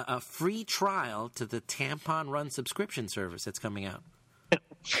 A free trial to the Tampon Run subscription service that's coming out.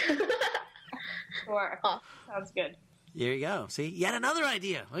 Sure. Sounds good. There you go. See, yet another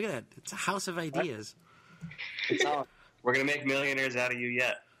idea. Look at that. It's a house of ideas. It's on. We're gonna make millionaires out of you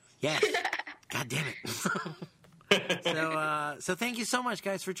yet. Yes. God damn it. So thank you so much,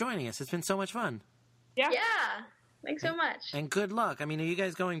 guys, for joining us. It's been so much fun. Yeah. Thanks so much. And good luck. I mean, are you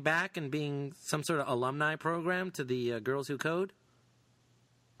guys going back and being some sort of alumni program to the Girls Who Code?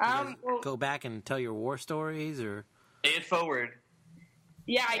 Go back and tell your war stories, or pay it forward.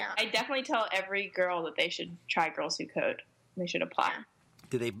 Yeah, I definitely tell every girl that they should try Girls Who Code. They should apply.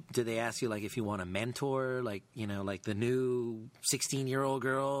 Do they ask you like if you want a mentor, like, you know, like the new 16-year-old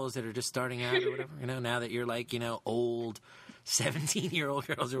girls that are just starting out or whatever, you know, now that you're like, you know, old 17-year-old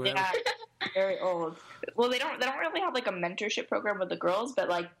girls or whatever? Yeah, very old. Well, they don't really have like a mentorship program with the girls, but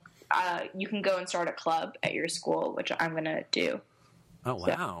like you can go and start a club at your school, which I'm gonna do. Oh wow!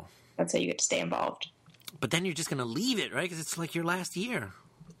 So that's how you get to stay involved. But then you're just gonna leave it, right? Because it's like your last year.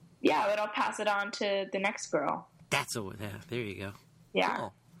 Yeah, but I'll pass it on to the next girl. There you go. Yeah.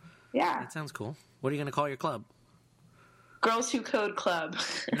 Cool. Yeah. That sounds cool. What are you going to call your club? Girls Who Code Club.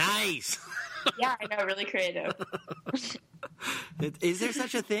 Nice. Yeah, I know. Really creative. Is there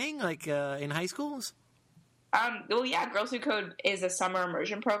such a thing, like in high schools? Well, yeah. Girls Who Code is a summer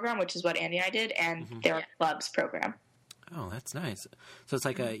immersion program, which is what Andy and I did, and they're a clubs program. Oh, that's nice. So it's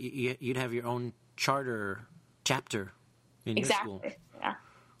like you'd have your own chapter in your school. Yeah.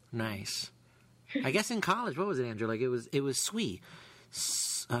 Nice. I guess in college, what was it, Andrew? Like it was SWE.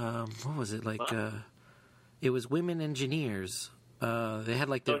 What was it like? It was women engineers. They had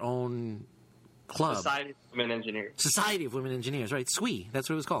like their own club. Society of Women Engineers. Society of Women Engineers, right? SWE. That's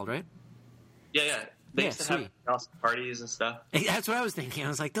what it was called, right? Yeah. They Yeah, used to have awesome parties and stuff. That's what I was thinking. I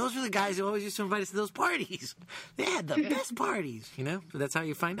was like, those were the guys who always used to invite us to those parties. They had the best parties, you know? But that's how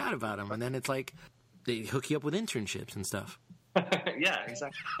you find out about them. And then it's like, they hook you up with internships and stuff. Yeah,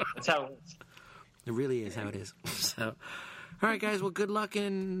 exactly. That's how it works. It really is how it is. So, all right, guys. Well, good luck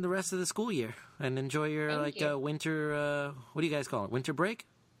in the rest of the school year. And enjoy your, Thank you. winter, what do you guys call it? Winter break?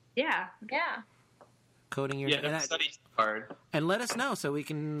 Yeah. Yeah. Coding your... Yeah, don't study hard. And let us know so we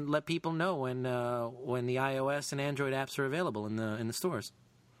can let people know when the iOS and Android apps are available in the stores.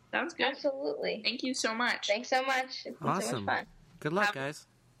 Sounds good. Absolutely. Thank you so much. Thanks so much. It's been so Awesome. much fun. Good luck, guys.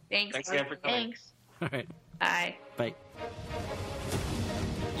 Thanks. Thanks again for coming. Thanks. All right. Bye. Bye.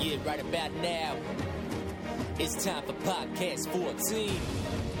 Yeah, right about now, it's time for Podcast 14.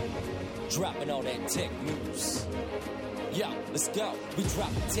 Dropping all that tech news. Yo, let's go. We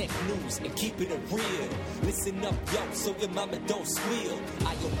dropping tech news and keeping it real. Listen up, yo, so your mama don't squeal.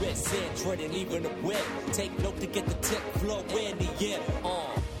 iOS, Android, and even the web. Take note to get the tech flow in the air.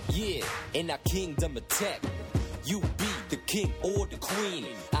 Yeah, in our kingdom of tech. You be the king or the queen.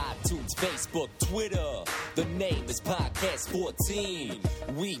 iTunes, Facebook, Twitter. The name is Podcast 14.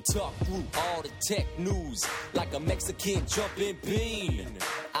 We talk through all the tech news like a Mexican jumping bean.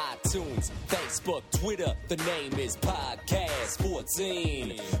 iTunes, Facebook, Twitter. The name is Podcast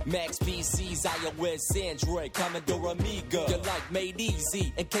 14. Macs, PCs, iOS, Android, Commodore, Amiga. Your life made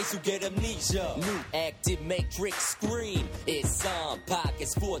easy in case you get amnesia. New active matrix screen. It's on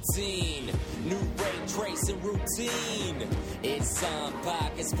Podcast 14. New ray tracing routine. It's on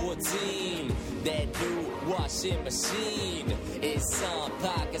Podcast 14. That new washing machine. It's on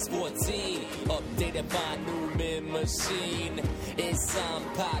Podcast 14. Updated by Newman machine. It's on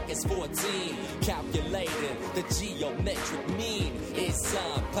Podcast 14. Calculating the geometric mean. It's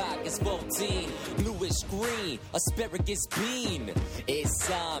on Podcast 14. Bluish green, asparagus bean. It's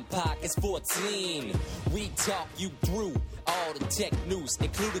on Podcast 14. We talk you through all the tech news,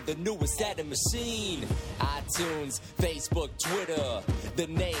 including the newest at the machine. iTunes, Facebook, Twitter. The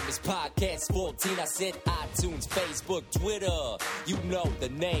name is Podcast 14. I said iTunes, Facebook, Twitter. You know the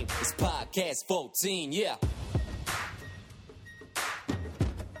name is Podcast 14, yeah.